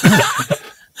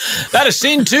 That is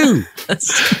scene 2.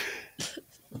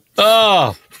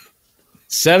 Oh,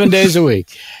 7 days a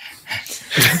week.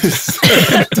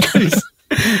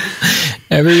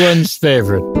 Everyone's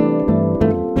favorite.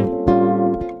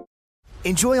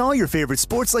 Enjoy all your favorite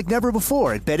sports like never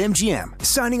before at BetMGM.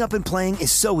 Signing up and playing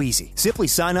is so easy. Simply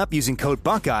sign up using code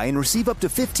Buckeye and receive up to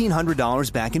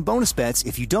 $1,500 back in bonus bets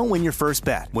if you don't win your first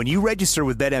bet. When you register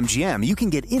with BetMGM, you can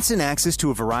get instant access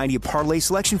to a variety of parlay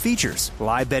selection features,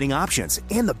 live betting options,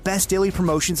 and the best daily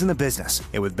promotions in the business.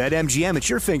 And with BetMGM at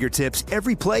your fingertips,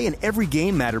 every play and every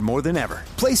game matter more than ever.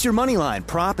 Place your moneyline,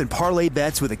 prop, and parlay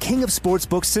bets with the king of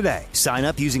sportsbooks today. Sign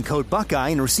up using code Buckeye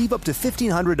and receive up to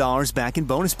 $1,500 back in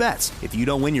bonus bets if you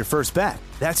don't win your first bet.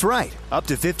 That's right, up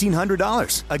to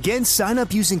 $1,500. Again, sign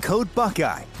up using code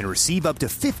Buckeye and receive up to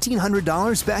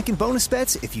 $1,500 back in bonus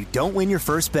bets if you don't win your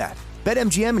first bet.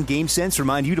 BetMGM and GameSense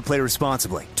remind you to play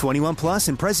responsibly. 21 plus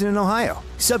and present in Ohio.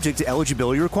 Subject to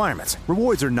eligibility requirements.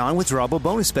 Rewards are non-withdrawable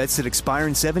bonus bets that expire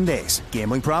in 7 days.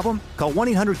 Gambling problem? Call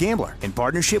 1-800-GAMBLER in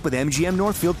partnership with MGM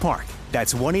Northfield Park.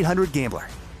 That's 1-800-GAMBLER.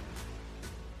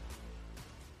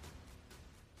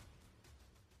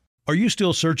 Are you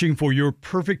still searching for your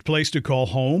perfect place to call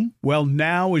home? Well,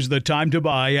 now is the time to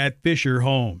buy at Fisher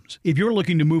Homes. If you're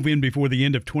looking to move in before the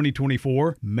end of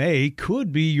 2024, May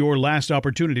could be your last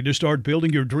opportunity to start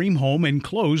building your dream home and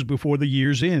close before the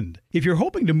year's end. If you're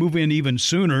hoping to move in even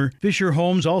sooner, Fisher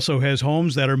Homes also has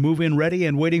homes that are move-in ready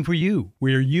and waiting for you,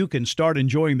 where you can start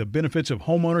enjoying the benefits of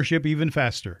homeownership even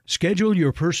faster. Schedule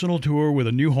your personal tour with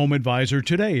a new home advisor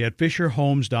today at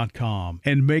FisherHomes.com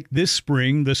and make this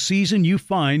spring the season you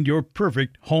find your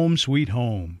perfect home sweet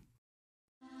home.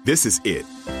 This is it.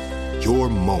 Your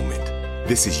moment.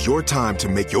 This is your time to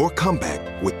make your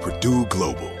comeback with Purdue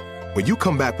Global. When you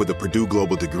come back with a Purdue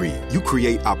Global degree, you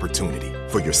create opportunity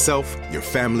for yourself, your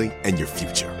family, and your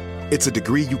future. It's a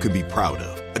degree you can be proud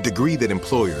of, a degree that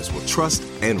employers will trust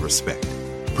and respect.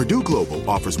 Purdue Global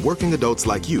offers working adults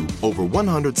like you over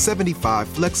 175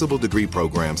 flexible degree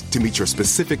programs to meet your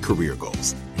specific career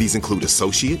goals. These include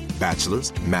associate,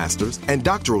 bachelor's, master's, and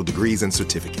doctoral degrees and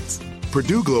certificates.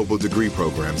 Purdue Global degree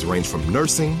programs range from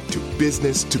nursing to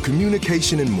business to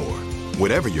communication and more.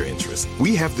 Whatever your interest,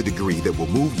 we have the degree that will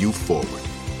move you forward.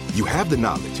 You have the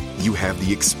knowledge, you have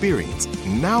the experience.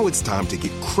 Now it's time to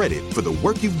get credit for the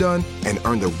work you've done and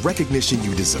earn the recognition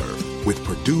you deserve with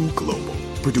Purdue Global,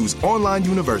 Purdue's online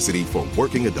university for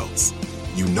working adults.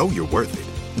 You know you're worth it.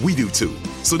 We do too.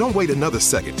 So don't wait another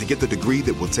second to get the degree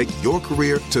that will take your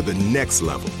career to the next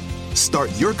level. Start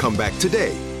your comeback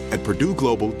today at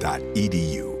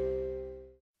purdueglobal.edu.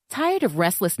 Tired of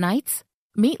restless nights?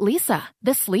 Meet Leesa,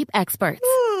 the sleep experts.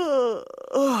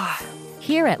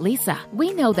 Here at Leesa,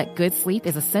 we know that good sleep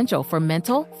is essential for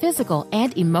mental, physical,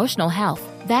 and emotional health.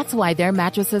 That's why their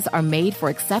mattresses are made for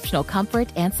exceptional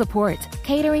comfort and support,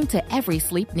 catering to every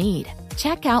sleep need.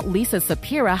 Check out Leesa's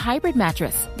Sapira Hybrid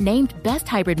Mattress, named Best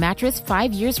Hybrid Mattress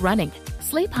 5 years running.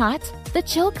 Sleep hot? The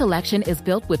Chill Collection is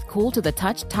built with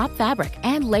cool-to-the-touch top fabric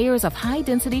and layers of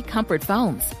high-density comfort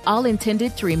foams, all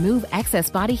intended to remove excess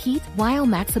body heat while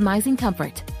maximizing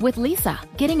comfort. With Leesa,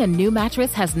 getting a new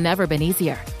mattress has never been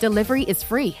easier. Delivery is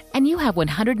free, and you have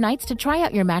 100 nights to try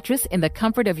out your mattress in the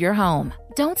comfort of your home.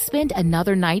 Don't spend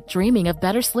another night dreaming of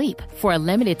better sleep. For a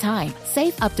limited time,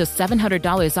 save up to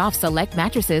 $700 off select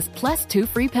mattresses plus 2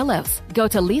 free pillows. Go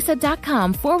to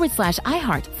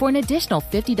leesa.com/iHeart for an additional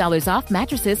 $50 off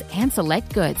mattresses and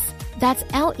select goods. That's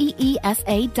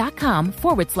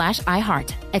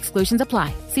LEESA.com/iHeart. Exclusions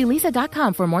apply. See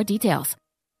leesa.com for more details.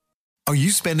 Are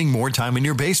you spending more time in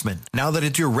your basement now that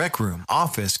it's your rec room,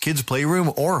 office, kids'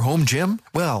 playroom, or home gym?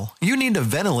 Well, you need to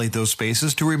ventilate those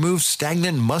spaces to remove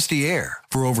stagnant, musty air.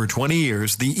 For over 20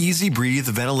 years, the Easy Breathe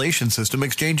ventilation system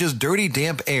exchanges dirty,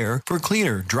 damp air for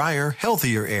cleaner, drier,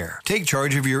 healthier air. Take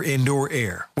charge of your indoor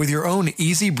air with your own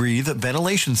Easy Breathe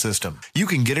ventilation system. You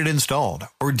can get it installed,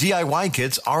 or DIY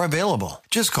kits are available.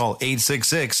 Just call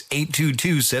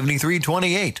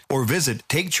 866-822-7328 or visit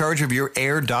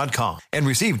takechargeofyourair.com and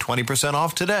receive 20%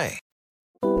 off today.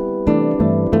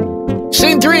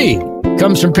 Scene 3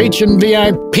 comes from Patron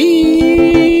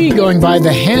VIP, going by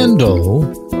the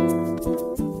handle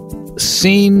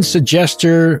Scene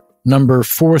Suggester number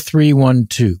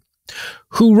 4312,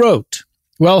 who wrote,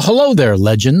 "Well, hello there,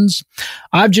 legends.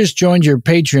 I've just joined your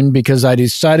Patreon because I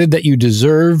decided that you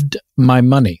deserved my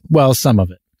money. Well, some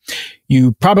of it.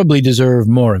 You probably deserve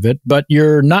more of it, but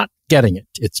you're not getting it.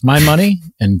 It's my money,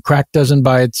 and crack doesn't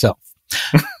buy itself.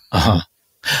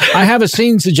 I have a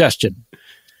scene suggestion.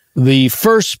 The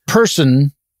first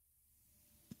person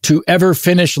to ever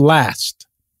finish last.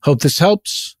 Hope this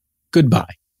helps.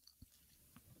 Goodbye."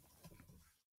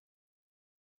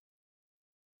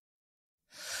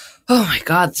 Oh my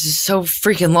God, this is so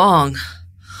freaking long.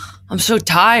 I'm so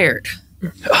tired.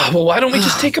 Well, why don't we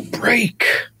just take a break?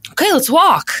 Okay, let's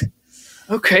walk.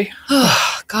 Okay.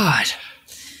 Oh, God.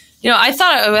 I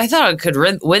thought I could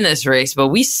win this race, but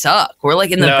we suck. We're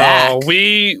like in the back. No,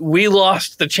 we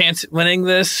lost the chance at winning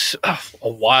this a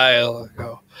while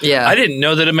ago. Yeah. I didn't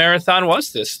know that a marathon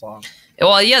was this long.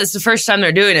 Well, yeah, this is the first time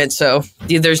they're doing it, so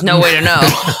there's no way to know.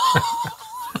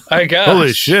 I guess.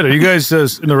 Holy shit! Are you guys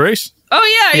in the race?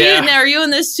 Oh yeah, are you in there? Are you in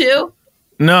this too?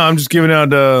 No, I'm just giving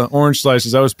out orange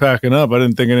slices. I was packing up. I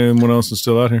didn't think anyone else was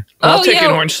still out here. I'll take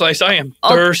an orange slice. I am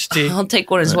thirsty. I'll take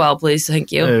one as well, please.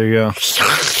 Thank you. There you go.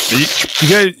 You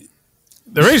guys,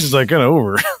 the race is like kind of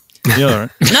over. Yeah, right.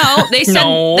 No, they said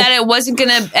that it wasn't going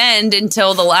to end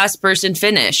until the last person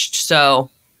finished. So,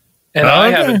 and I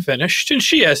haven't finished, and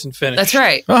she hasn't finished. That's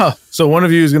right. Oh, so one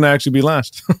of you is going to actually be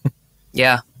last.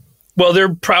 Yeah. Well,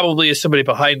 there probably is somebody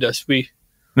behind us.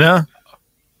 No.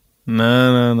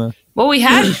 No. Well, we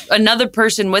had another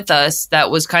person with us that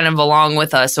was kind of along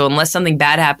with us. So unless something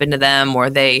bad happened to them or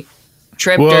they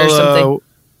tripped or something.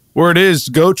 Where it is,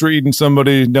 goats are eating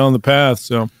somebody down the path.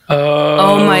 So.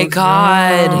 Oh my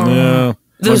God. Yeah.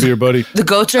 Might be your buddy. The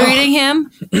goats are eating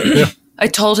him? Yeah. I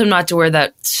told him not to wear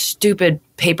that stupid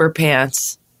paper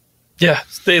pants. Yeah,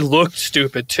 they looked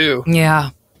stupid too.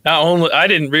 Yeah. Not only I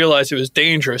didn't realize it was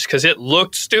dangerous because it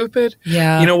looked stupid.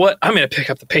 Yeah. You know what? I'm going to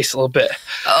pick up the pace a little bit.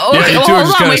 Oh, okay. Well,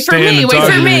 hold on. Wait for me.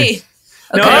 Wait for me.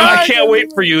 No, Okay. I can't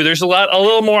wait for you. There's a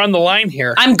little more on the line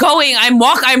here. I'm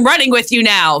running with you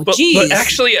now. Jeez. But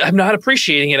actually, I'm not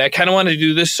appreciating it. I kind of want to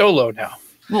do this solo now.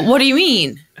 What do you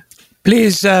mean?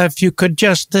 Please, if you could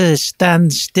just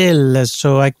stand still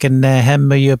so I can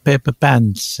hem your paper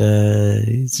pants.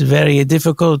 It's very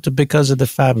difficult because of the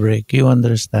fabric. You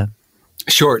understand?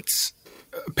 Shorts.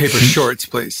 Paper shorts,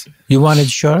 please. You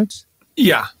wanted shorts?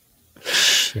 Yeah.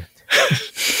 Shit.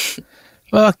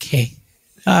 Okay.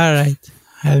 All right.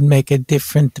 I'll make a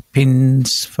different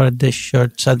pins for the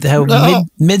shorts. I'll have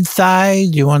mid-thigh.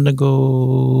 Do you want to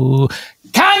go...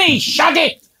 Connie, shut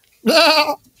it!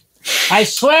 I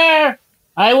swear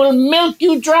I will milk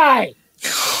you dry.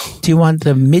 Do you want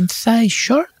the mid-thigh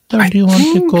short? Or do you want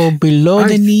to go below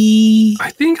the knee? I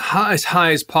think as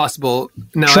high as possible.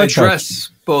 Now, I dress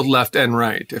both left and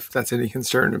right, if that's any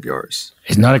concern of yours.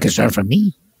 It's not a concern for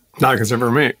me. Not a concern for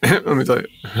me. Let me tell you.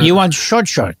 You want short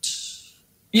shorts?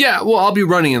 Yeah, well, I'll be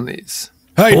running in these.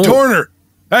 Hey, Torner.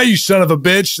 Hey, you son of a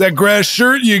bitch. That grass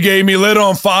shirt you gave me lit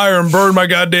on fire and burned my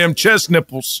goddamn chest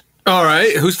nipples. All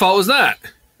right. Whose fault was that?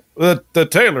 The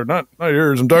tailor, not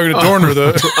yours. I'm talking to Torner,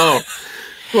 though. Oh.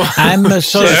 I'm so the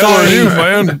sorry. hell are you,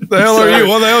 man? The hell are you?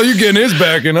 What the hell are you getting his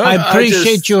backing up? I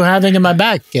appreciate you having my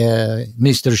back,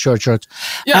 Mr. Short Shorts.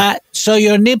 Yeah. So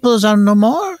your nipples are no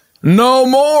more? No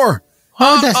more.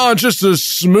 Just a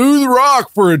smooth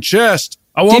rock for a chest.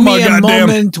 I want my goddamn money back. Give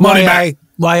me a moment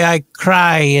why I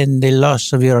cry in the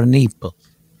loss of your nipple.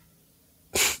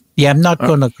 Yeah, I'm not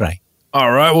going to cry.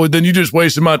 All right, well, then you just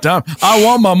wasted my time. I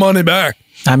want my money back.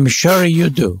 I'm sure you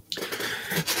do.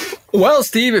 Well,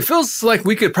 Steve, it feels like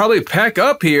we could probably pack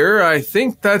up here. I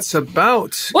think that's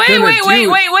about. Wait. Well,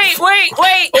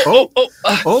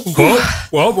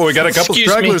 we got a couple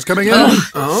stragglers coming in.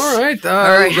 All right.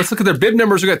 Let's look at their bib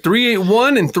numbers. We got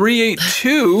 381 and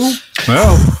 382.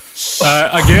 Well,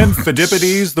 again,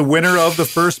 Pheidippides, the winner of the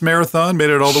first marathon, made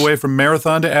it all the way from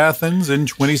Marathon to Athens in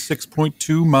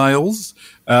 26.2 miles,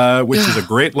 which is a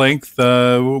great length.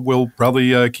 We'll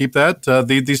probably keep that.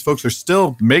 These folks are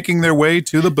still making their way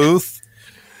to the booth.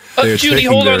 Judy,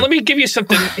 hold on. Let me give you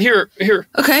something. Here.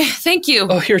 Okay, thank you.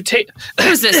 Oh, here, take. What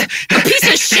is this? A piece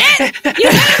of shit? You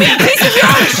gotta be a piece of your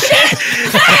own shit!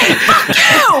 Hey,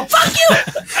 fuck you!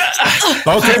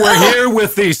 Okay, we're here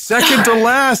with the second to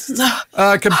last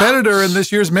competitor in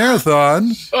this year's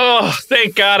marathon. Oh,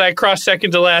 thank God I crossed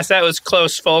second to last. That was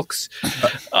close, folks.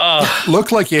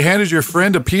 Looked like you handed your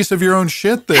friend a piece of your own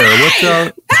shit there.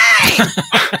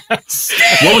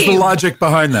 What was the logic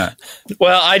behind that?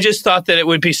 Well, I just thought that it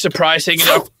would be surprising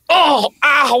enough.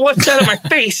 What's that in my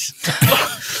face?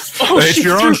 It's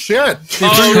your own shit. You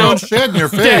threw your own shit in your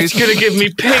face. That's going to give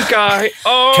me pink eye.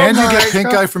 Can you get pink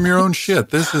eye from your own shit?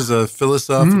 This is a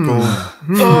philosophical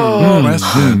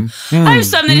question. I have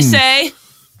something to say.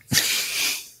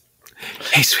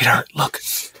 Hey, sweetheart, look.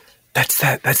 That's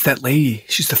that lady.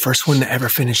 She's the first one to ever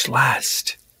finish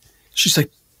last. She's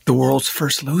like the world's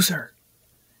first loser.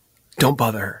 Don't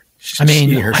bother her. I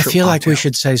feel like we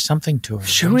should say something to her.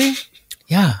 Should we?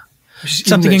 Yeah.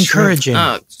 Something encouraging.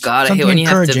 Oh, God, I hate something when you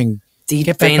have to encouraging.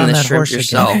 defame the shrimp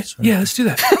yourself. Again. Yeah, let's do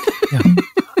that.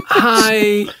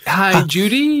 Hi,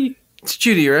 Judy. It's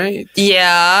Judy, right?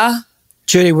 Yeah.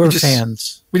 Judy, we're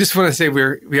fans. We just want to say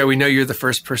we know you're the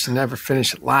first person to ever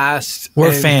finish last.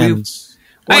 We're fans.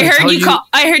 I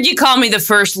heard you call me the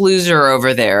first loser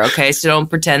over there. Okay, so don't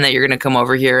pretend that you're going to come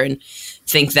over here and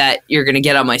think that you're going to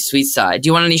get on my sweet side. Do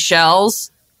you want any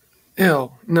shells?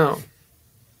 Ew, no.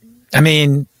 I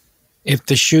mean, if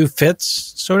the shoe fits,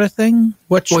 sort of thing.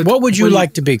 What would you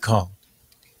like to be called?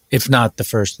 If not the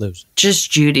first loser.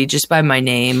 Just Judy, just by my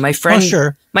name. My friend,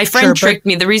 my friend Sure, tricked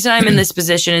me. The reason I'm in this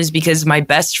position is because my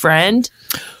best friend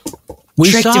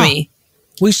tricked me.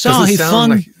 We saw he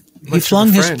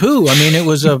flung his poo. I mean, it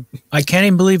was I can't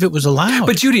even believe it was allowed.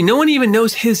 But Judy, no one even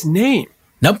knows his name.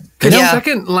 Nope. Because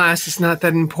second last is not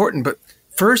that important, but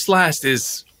first last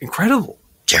is incredible.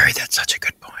 Jerry, that's such a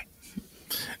good point.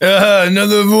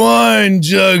 Another wine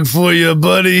jug for you,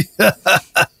 buddy.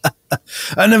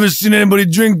 I never seen anybody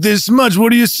drink this much.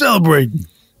 What are you celebrating?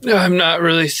 I'm not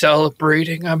really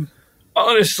celebrating. I'm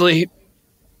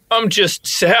just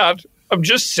sad. I'm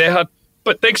just sad.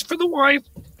 But thanks for the wine.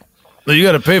 Well, you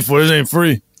got to pay for it. It ain't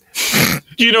free.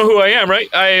 You know who I am, right?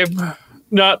 I am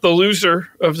not the loser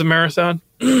of the marathon,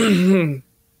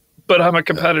 but I'm a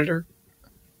competitor.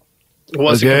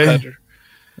 Was a competitor.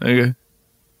 Okay.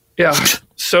 Yeah.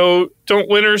 So don't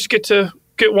winners get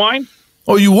wine?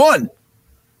 Oh, you won?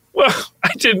 Well,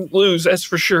 I didn't lose, that's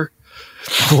for sure.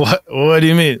 What do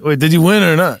you mean? Wait, did you win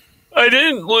or not? I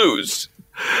didn't lose,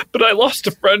 but I lost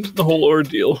a friend in the whole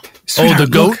ordeal. Sweetheart, the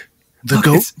goat? The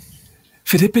goat?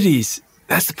 Phidippides.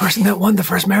 That's the person that won the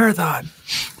first marathon.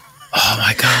 Oh,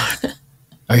 my God.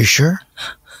 Are you sure?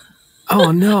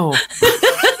 Oh, no.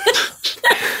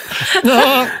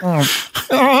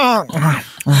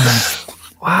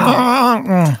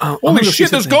 Wow. Holy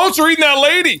shit, those goats are eating that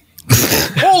lady.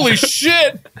 Holy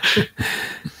shit.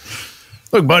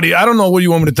 Look, buddy, I don't know what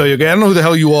you want me to tell you, okay? I don't know who the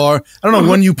hell you are. I don't know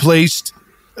when you placed.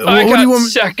 I got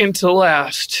second to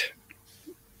last.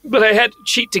 But I had to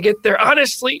cheat to get there.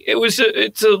 Honestly,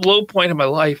 it's a low point in my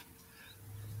life.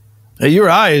 Hey, your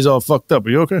eye is all fucked up. Are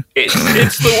you okay?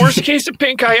 It's the worst case of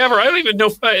pink eye ever. I don't even know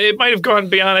if it might have gone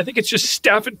beyond. I think it's just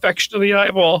staph infection of the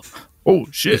eyeball. Oh,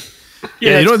 shit.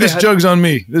 Yeah, you know what? This jug's on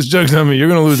me. This jug's on me. You're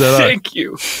going to lose that eye. Thank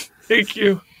you. Thank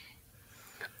you.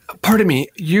 Pardon me.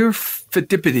 You're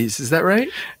Phidippides, is that right?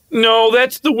 No,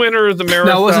 that's the winner of the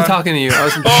marathon. No, I wasn't talking to you. I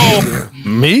wasn't talking to you.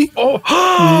 Me? Oh.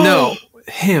 No,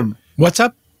 him. What's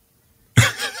up?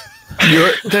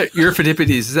 You're Phidippides,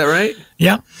 is that right?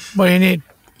 Yeah. What do you need?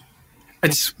 I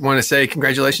just want to say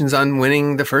congratulations on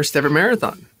winning the first ever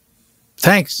marathon.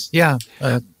 Thanks. Yeah.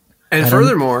 And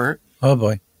furthermore, oh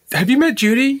boy, have you met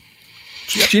Judy?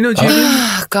 Do you know Judy?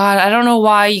 God, I don't know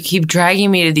why you keep dragging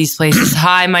me to these places.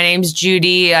 Hi, my name's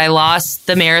Judy. I lost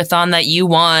the marathon that you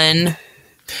won.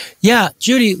 Yeah,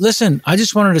 Judy, listen, I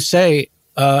just wanted to say,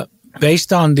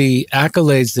 based on the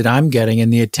accolades that I'm getting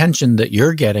and the attention that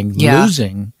you're getting,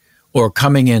 losing or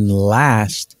coming in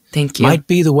last, thank you, might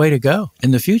be the way to go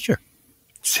in the future.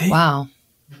 See? Wow.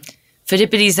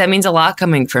 Phidippides, that means a lot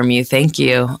coming from you. Thank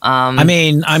you. I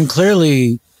mean, I'm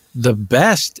clearly the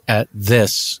best at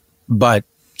this, but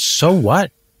so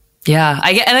what? Yeah.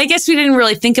 I guess we didn't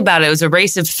really think about it. It was a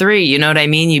race of 3. You know what I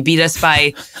mean? You beat us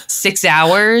by 6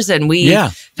 hours and we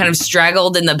kind of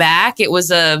straggled in the back. It was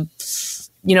a,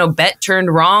 bet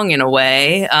turned wrong in a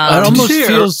way. It almost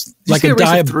feels like a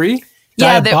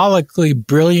diabolically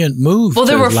brilliant move. Well,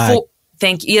 there were 4.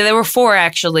 There were 4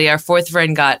 actually. Our 4th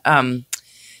friend got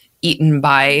eaten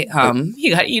by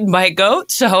a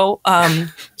goat. So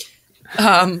I'm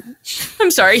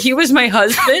sorry, he was my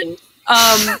husband.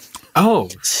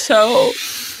 So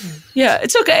yeah,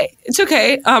 it's okay. It's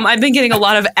okay. I've been getting a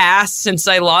lot of ass since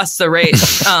I lost the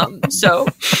race. So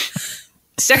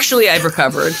sexually I've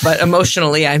recovered, but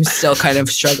emotionally I'm still kind of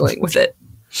struggling with it.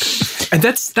 And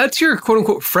that's your quote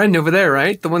unquote friend over there,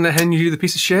 right? The one that handed you the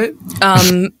piece of shit?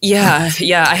 Yeah.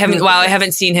 I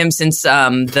haven't seen him since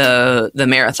the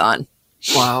marathon.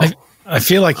 Wow. I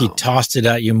feel like he tossed it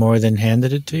at you more than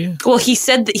handed it to you. Well, he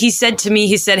said to me,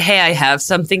 "Hey, I have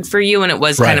something for you," and it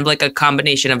was kind of like a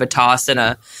combination of a toss and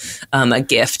a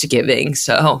gift giving.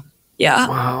 So, yeah.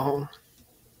 Wow.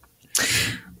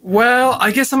 Well,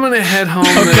 I guess I'm going to head home.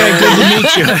 Okay, good to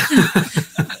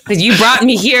meet you. You brought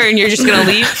me here, and you're just going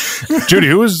to leave? Judy,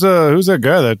 who's that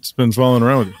guy that's been following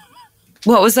around with you?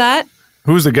 What was that?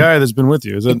 Who's the guy that's been with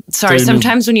you? Is that Sorry,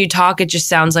 sometimes when you talk, it just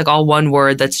sounds like all one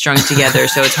word that's strung together,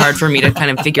 so it's hard for me to kind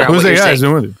of figure out what you're saying. Who's the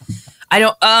guy that's been with you? I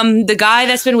don't. The guy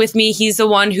that's been with me, he's the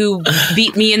one who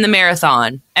beat me in the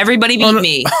marathon. Everybody beat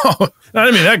me. Oh, I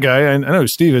didn't mean that guy. I know who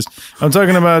Steve is. I'm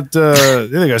talking about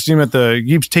the other guy. I see him he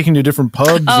keeps taking you to different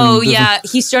pubs. Oh, yeah.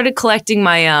 He started collecting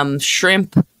my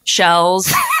shrimp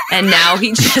shells, and now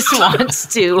he just wants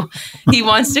to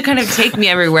kind of take me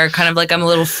everywhere, kind of like I'm a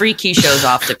little freak he shows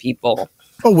off to people.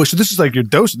 Oh, well, so this is like your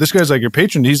dose. This guy's like your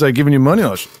patron. He's like giving you money.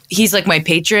 He's like my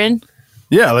patron.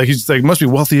 Yeah, like he's like must be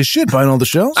wealthy as shit buying all the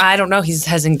shells. I don't know. He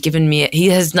hasn't given me. He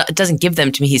has not. Doesn't give them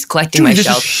to me. He's collecting Judy, my this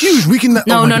shells. is huge. We can.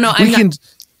 No.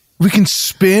 We can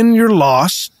spin your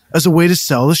loss as a way to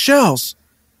sell the shells.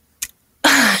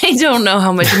 I don't know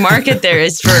how much market there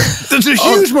is for. There's a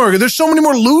huge market. There's so many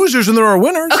more losers than there are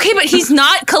winners. Okay, but he's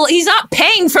not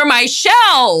paying for my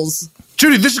shells.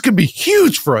 Judy, this could be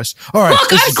huge for us. All right.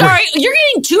 Look, I'm sorry. You're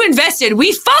getting too invested.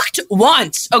 We fucked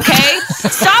once, okay?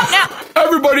 Stop now.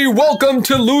 Everybody, welcome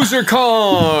to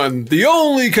LoserCon, the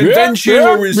only convention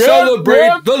where we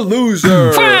celebrate the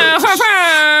loser. Bring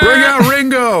out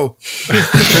Ringo.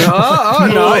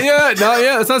 Not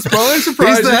yet. It's not spoiling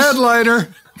surprises. He's the headliner.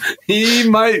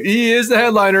 He is the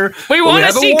headliner. We want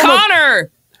to see Connor.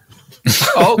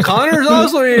 Oh, Connor's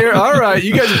also here. All right,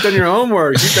 you guys have done your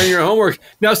homework.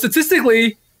 Now,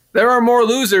 statistically, there are more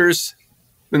losers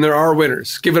than there are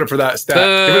winners. Give it up for that stat.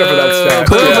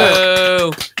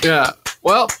 Yeah.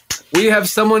 Well, we have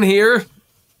someone here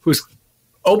who's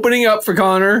opening up for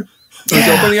Connor. Who's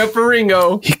opening up for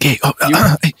Ringo.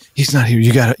 He's not here.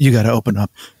 You gotta open up.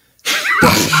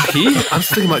 I'm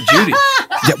thinking about Judy.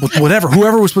 Yeah, whatever.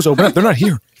 Whoever was supposed to open up, they're not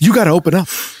here. You gotta open up.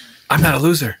 I'm not a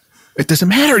loser. It doesn't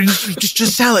matter.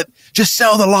 Just sell it. Just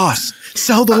sell the loss.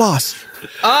 Sell the loss.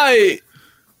 I'm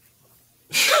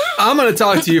going to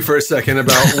talk to you for a second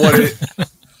about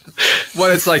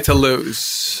what it's like to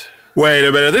lose. Wait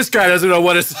a minute. This guy doesn't know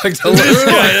what it's like to lose. This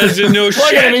guy doesn't know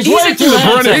shit. He's way too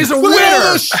handsome. He's a winner.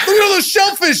 Look at all those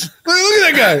shellfish. Look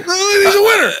at that guy. He's a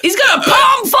winner. He's got a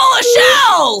palm full of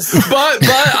shells. But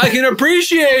I can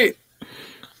appreciate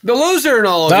the loser in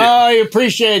all of it. No, he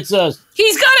appreciates us.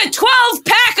 He's got a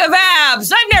 12-pack of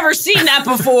abs. I've never seen that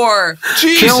before.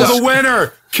 Kill the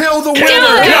winner. Kill the winner.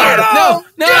 No.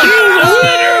 Kill the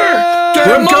winner. Get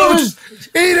him, goats.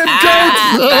 Eat him, goats.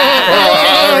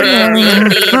 Save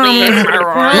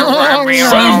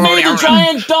me the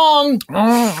giant dong.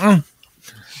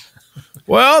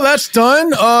 Well, that's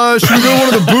done. Should we go to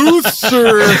one of the booths?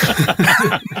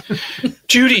 Or?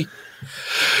 Judy.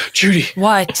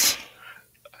 What?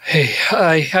 Hey,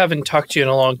 I haven't talked to you in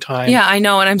a long time. Yeah, I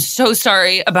know, and I'm so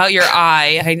sorry about your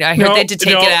eye. I heard they had to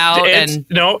take it out.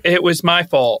 No, it was my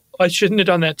fault. I shouldn't have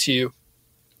done that to you.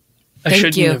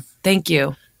 Thank you.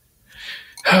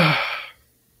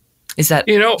 Is that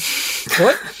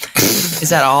what? Is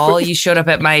that all? You showed up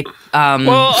at my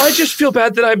Well, I just feel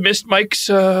bad that I missed Mike's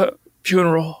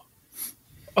funeral.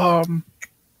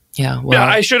 Yeah,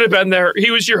 I should have been there.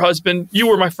 He was your husband. You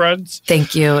were my friends.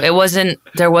 Thank you. There wasn't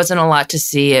a lot to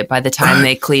see it by the time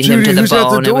they cleaned him to the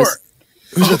bone.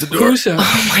 Who's at the door?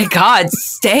 Oh my God,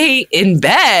 stay in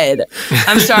bed.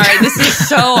 I'm sorry. This is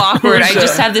so awkward. I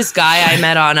just had this guy I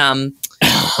met on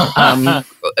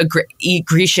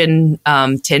Grecian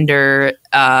Tinder.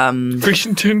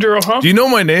 Grecian Tinder, Do you know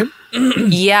my name?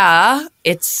 Yeah.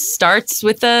 It starts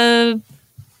with a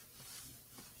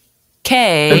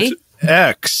K. It's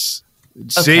X.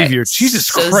 Xavier.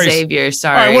 Jesus Christ. Xavier,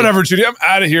 sorry. All right, whatever, Judy. I'm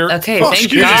out of here. Okay,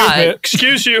 thank God.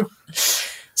 Excuse you.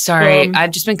 Sorry,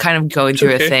 I've just been kind of going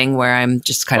through a thing where I'm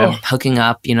just kind of hooking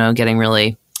up, getting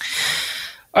really...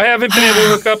 I haven't been able to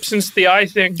hook up since the eye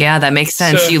thing. Yeah, that makes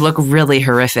sense. You look really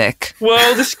horrific.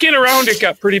 Well, the skin around it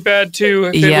got pretty bad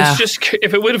too.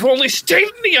 If it would have only stayed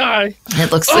in the eye. It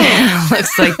looks like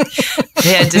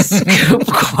they had to scoop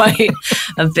quite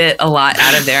a lot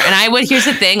out of there. And here's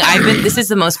the thing. This is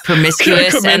the most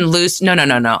promiscuous and loose. No.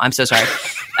 I'm so sorry.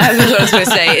 What I was going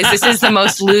to say is this is the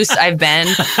most loose I've been.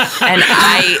 And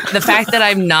the fact that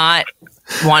I'm not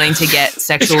wanting to get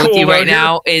sexual with you right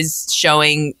now is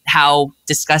showing how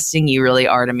disgusting you really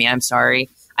are to me. I'm sorry.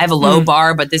 I have a low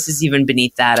bar, but this is even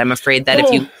beneath that. I'm afraid that if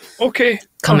you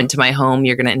come into my home,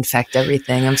 you're going to infect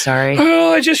everything. I'm sorry.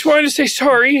 Oh, I just wanted to say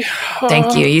sorry.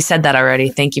 Thank you. You said that already.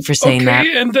 Thank you for saying that.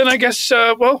 And then I guess,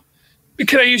 can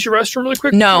I use your restroom really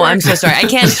quick? No, I'm so sorry. I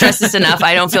can't stress this enough.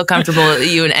 I don't feel comfortable with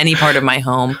you in any part of my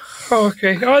home. Oh,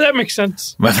 okay. Oh, that makes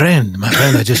sense. My friend,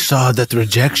 I just saw that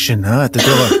rejection at the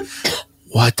door.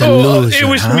 What a loser, it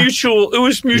was mutual. It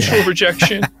was mutual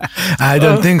rejection. I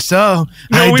don't think so.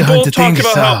 No, we both talked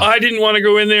about how I didn't want to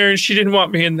go in there and she didn't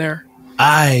want me in there.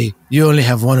 You only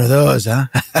have one of those, huh?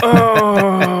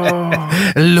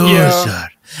 Loser. Yeah.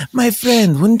 My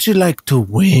friend, wouldn't you like to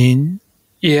win?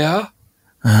 Yeah.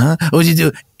 Would you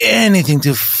do anything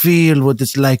to feel what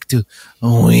it's like to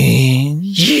win?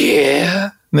 Yeah.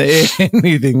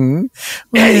 Anything?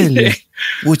 Well,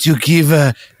 would you give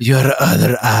your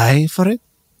other eye for it?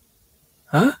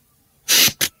 Huh?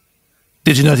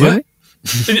 Did you not hear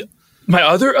me? My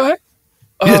other eye?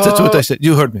 Yes, that's what I said.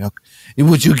 You heard me. Okay.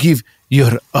 Would you give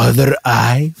your other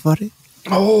eye for it?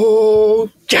 Oh,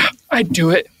 yeah, I'd do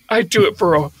it. I'd do it,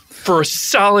 bro. for a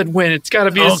solid win. It's got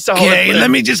to be a solid win. Okay, let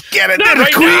me just get it. Not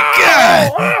right quick.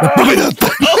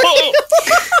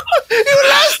 You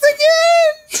lost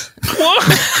again. What?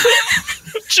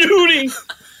 Judy,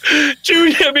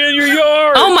 I'm in your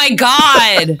yard. Oh my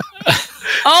God.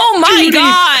 Oh my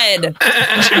God.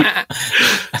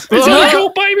 Is that a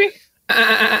goat, baby?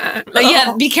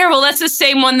 Yeah, be careful. That's the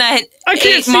same one that I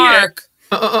can't ate see Mark.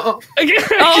 I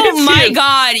can't Oh see my it.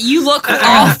 God. You look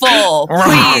awful.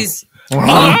 Please.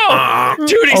 Oh,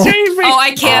 Judy, save me. Oh,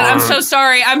 I can't. I'm so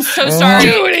sorry. I'm so sorry.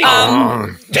 Judy.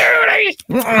 Judy.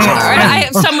 All right, I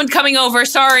have someone coming over.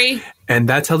 Sorry. And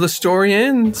that's how the story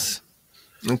ends.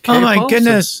 Okay, Oh my Paul, so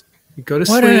goodness. you go to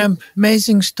What sleep. an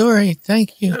amazing story.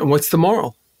 Thank you. And what's the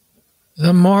moral?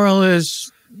 The moral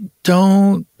is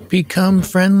don't become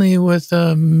friendly with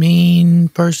a mean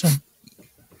person.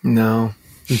 No,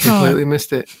 you completely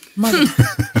missed it. I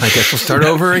guess we'll start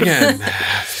over again.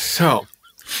 So,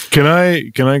 Can I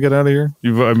get out of here?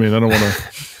 I mean, I don't want to.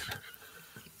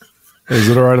 Is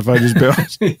it all right if I just bail?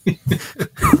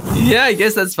 yeah, I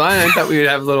guess that's fine. I thought we would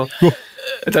have a little.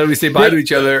 I thought we'd say bye to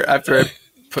each other after I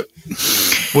put.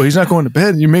 Well, he's not going to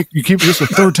bed. You keep this the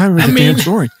third time with the damn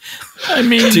story. I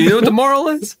mean, do you know what the moral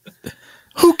is?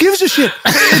 Who gives a shit?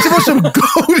 It's about some goat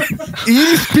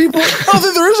eating people. I don't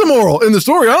think there is a moral in the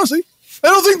story, honestly. I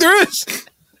don't think there is.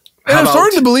 And I'm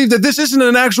starting to believe that this isn't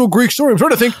an actual Greek story. I'm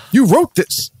starting to think you wrote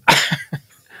this.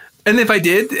 And if I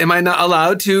did, am I not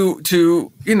allowed to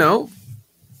do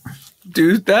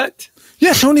that?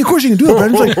 Yeah, Tony, of course you can do it,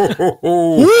 Brad. It's like,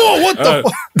 whoa, what the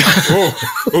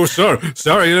fuck?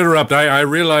 Sorry to interrupt. I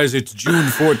realize it's June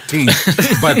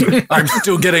 14th, but I'm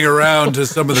still getting around to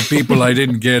some of the people I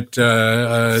didn't get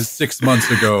 6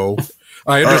 months ago.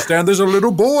 I understand there's a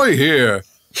little boy here.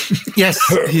 Yes,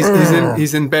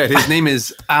 he's in bed. His name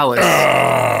is Alice.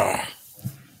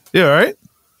 Yeah, all right?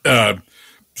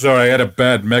 Sorry, I had a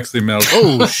bad Mexi melt.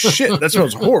 Oh, shit. That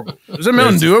smells horrible. Is that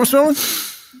Mountain Dew I'm smelling?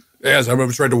 Yes, I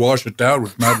was trying to wash it down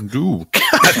with Mountain Dew.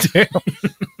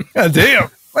 God damn.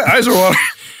 My eyes are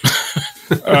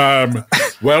watering.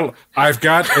 Well, I've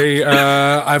got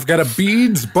a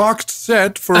beads boxed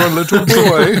set for a little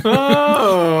boy.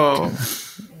 Oh.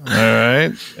 All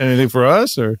right. Anything for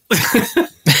us or?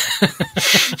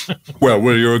 Well,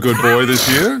 you're a good boy this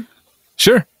year?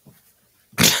 Sure.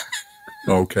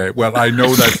 Okay. Well, I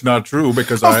know that's not true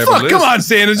because I have a list. Come on,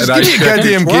 Santa. Just and give me a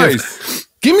goddamn gift.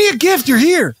 Give me a gift. You're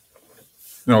here.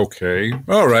 Okay.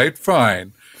 All right.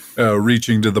 Fine.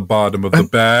 Reaching to the bottom of the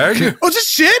bag. Oh, just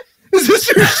shit? Is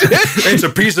this your shit? It's a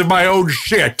piece of my own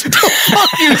shit. Fuck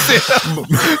you, Santa.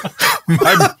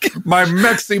 my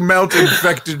Mexi melt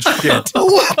infected shit.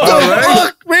 What the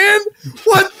fuck, man?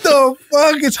 What the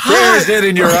fuck? It's hot. Where's it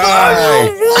in your eye?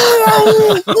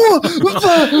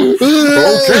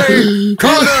 Okay,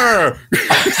 Connor,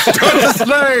 start the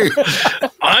sleigh.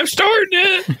 I'm starting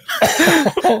it.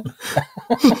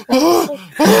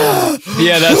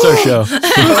 Yeah, that's our show.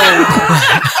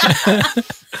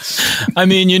 I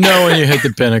mean, you know when you hit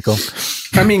the pinnacle.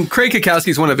 I mean, Craig Kukowski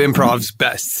is one of improv's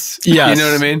bests. Yes. You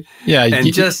know what I mean? Yeah.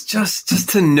 And just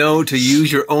to know to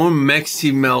use your own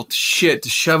Mexi melt shit to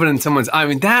shove it in someone's eye. I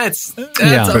mean, that's up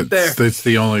there. That's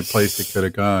the only place it could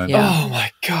have gone. Yeah. Oh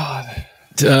my God.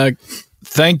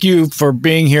 Thank you for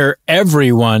being here,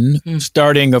 everyone.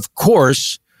 Starting, of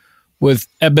course, with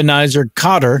Ebenezer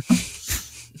Cotter.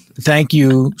 Thank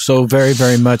you so very,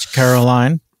 very much,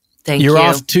 Caroline. Thank You're you.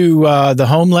 off to the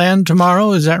homeland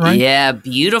tomorrow, is that right? Yeah,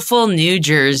 beautiful New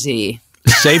Jersey.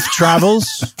 Safe travels.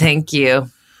 Thank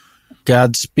you.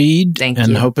 Godspeed. Thank and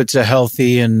you. hope it's a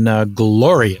healthy and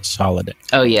glorious holiday.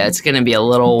 Oh, yeah, it's going to be a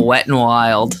little wet and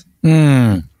wild.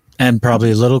 And probably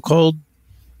a little cold.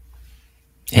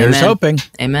 Here's Amen. hoping.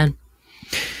 Amen.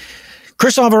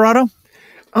 Chris Alvarado.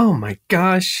 Oh my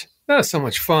gosh. That was so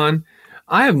much fun.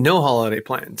 I have no holiday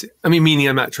plans. I mean, meaning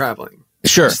I'm not traveling.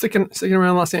 Sure. Sticking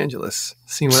around Los Angeles.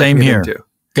 Seeing what Same I can here. get into.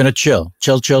 Gonna chill.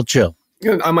 Chill.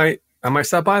 I might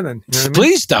stop by then. You know what I mean?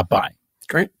 Please stop by.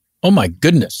 Great. Oh my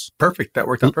goodness. Perfect. That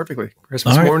worked out perfectly.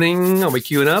 Christmas All right. morning. I'll wake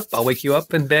you up. I'll wake you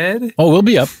up in bed. Oh, we'll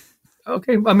be up.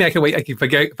 Okay. I mean, I can wait. If I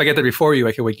get there before you,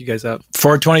 I can wake you guys up.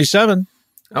 4:27.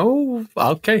 Oh,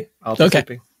 okay. I'll be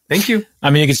sleeping. Thank you. I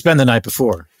mean, you can spend the night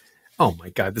before. Oh my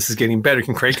God, this is getting better.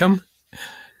 Can Craig come?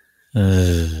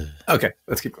 Okay,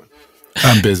 let's keep going.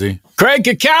 I'm busy. Craig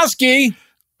Kukowski.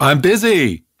 I'm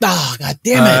busy. Oh, God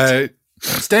damn it.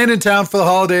 Staying in town for the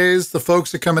holidays. The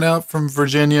folks are coming out from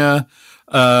Virginia,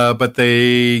 but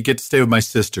they get to stay with my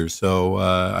sister, so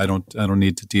I don't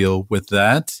need to deal with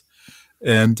that.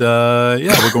 And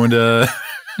we're going to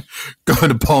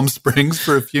Palm Springs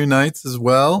for a few nights as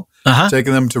well.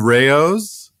 Taking them to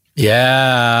Rayo's.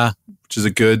 Yeah. which is a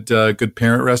good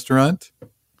parent restaurant.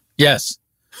 Yes.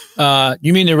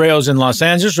 You mean the Rails in Los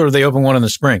Angeles, or they open one in the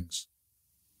Springs?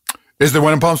 Is there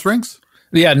one in Palm Springs?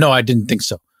 Yeah, no, I didn't think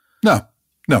so. No,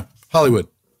 Hollywood.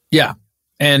 Yeah.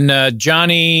 And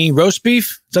Johnny Roast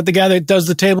Beef, is that the guy that does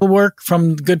the table work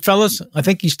from Goodfellas? I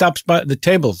think he stops by the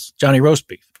tables, Johnny Roast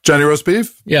Beef. Johnny Roast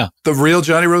Beef? Yeah. The real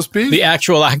Johnny Roast Beef? The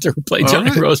actual actor who played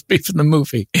Johnny Roast Beef in the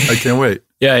movie. I can't wait.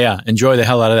 Yeah. Enjoy the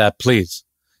hell out of that, please.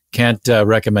 Can't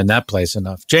recommend that place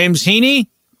enough. James Heaney?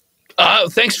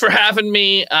 Thanks for having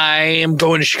me. I am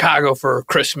going to Chicago for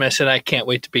Christmas, and I can't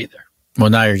wait to be there. Well,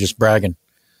 now you're just bragging.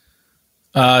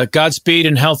 Godspeed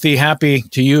and happy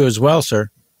to you as well, sir.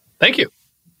 Thank you.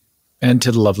 And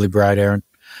to the lovely bride, Aaron.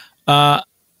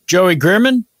 Joey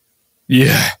Grierman?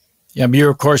 Yeah.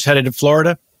 You're, of course, headed to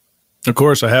Florida? Of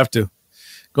course, I have to.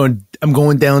 I'm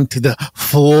going down to the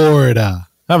Florida.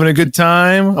 Having a good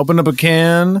time. Open up a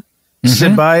can.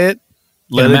 Sit by it.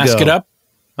 Let it mask go. it up?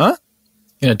 Huh?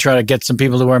 Gonna try to get some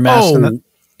people to wear masks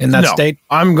in that state?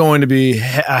 I'm going to be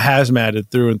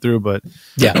hazmated through and through, but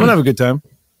yeah, I'm going to have a good time.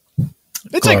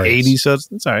 It's Glorious. like 80, so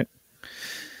it's all right.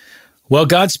 Well,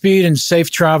 Godspeed and safe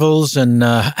travels and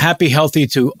happy, healthy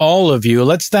to all of you.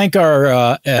 Let's thank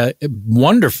our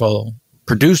wonderful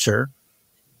producer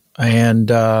and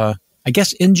I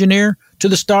guess engineer to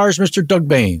the stars, Mr. Doug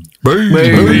Bain. Fine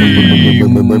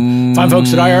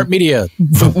folks at iHeart Media.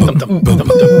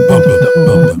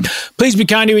 Please be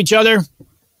kind to each other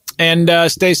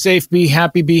and stay safe, be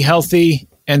happy, be healthy.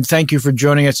 And thank you for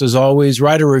joining us as always.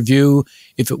 Write a review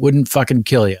if it wouldn't fucking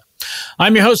kill you.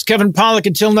 I'm your host, Kevin Pollak.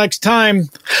 Until next time.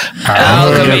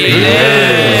 Alchemy it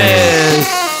is.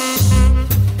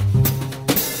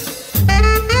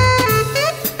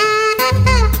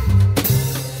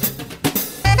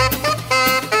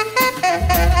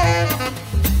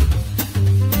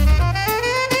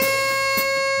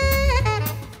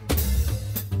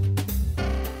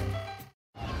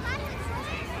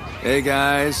 Hey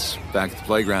guys, back at the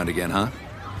playground again, huh?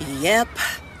 Yep.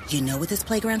 You know what this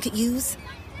playground could use?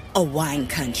 A wine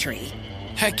country.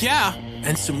 Heck yeah,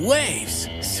 and some waves,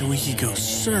 so we could go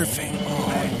surfing.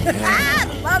 Oh, yeah.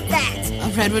 Love that. A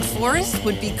redwood forest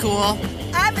would be cool.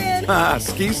 I'm in.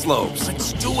 Ski slopes.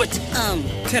 Let's do it.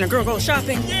 Can a girl go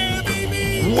shopping? Yeah,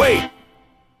 baby. Wait!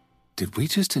 Did we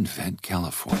just invent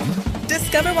California?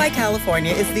 Discover why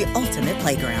California is the ultimate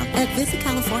playground at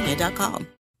visitcalifornia.com.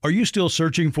 Are you still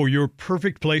searching for your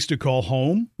perfect place to call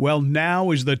home? Well, now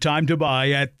is the time to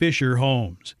buy at Fisher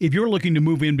Homes. If you're looking to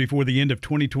move in before the end of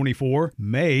 2024,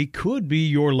 May could be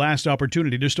your last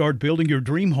opportunity to start building your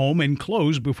dream home and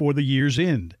close before the year's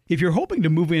end. If you're hoping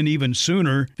to move in even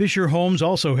sooner, Fisher Homes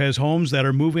also has homes that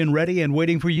are move-in ready and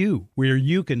waiting for you, where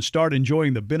you can start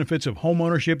enjoying the benefits of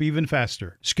homeownership even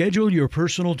faster. Schedule your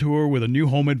personal tour with a new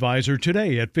home advisor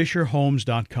today at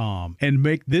FisherHomes.com and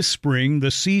make this spring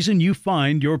the season you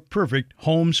find your perfect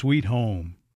home sweet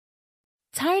home.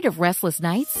 Tired of restless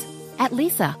nights? At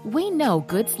Leesa, we know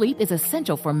good sleep is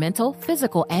essential for mental,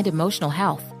 physical, and emotional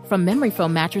health. From memory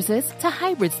foam mattresses to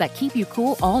hybrids that keep you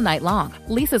cool all night long,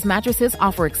 Leesa's mattresses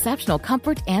offer exceptional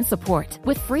comfort and support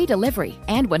with free delivery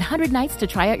and 100 nights to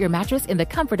try out your mattress in the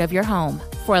comfort of your home.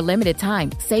 For a limited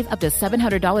time, save up to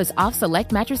 $700 off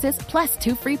select mattresses plus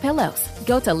 2 free pillows.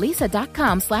 Go to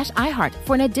leesa.com/iHeart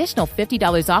for an additional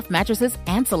 $50 off mattresses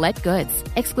and select goods.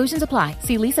 Exclusions apply.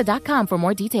 See leesa.com for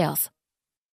more details.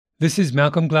 This is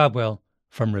Malcolm Gladwell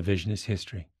from Revisionist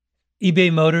History.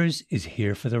 eBay Motors is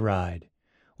here for the ride.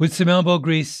 With some elbow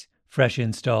grease, fresh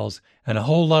installs, and a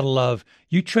whole lot of love,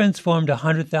 you transformed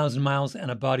 100,000 miles and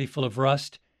a body full of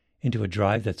rust into a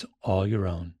drive that's all your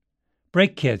own.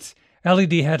 Brake kits,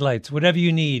 LED headlights, whatever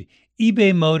you need,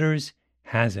 eBay Motors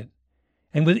has it.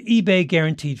 And with eBay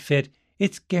Guaranteed Fit,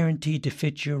 it's guaranteed to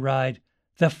fit your ride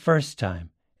the first time,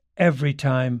 every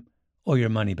time, or your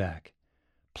money back.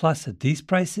 Plus, at these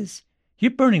prices,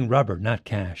 you're burning rubber, not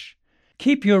cash.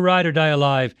 Keep your ride or die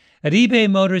alive at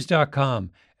ebaymotors.com.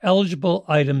 Eligible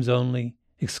items only.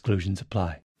 Exclusions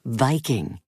apply.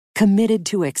 Viking, committed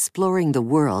to exploring the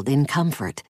world in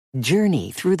comfort.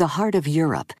 Journey through the heart of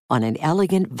Europe on an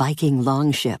elegant Viking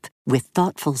longship with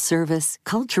thoughtful service,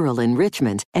 cultural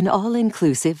enrichment, and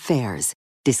all-inclusive fares.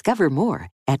 Discover more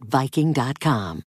at Viking.com.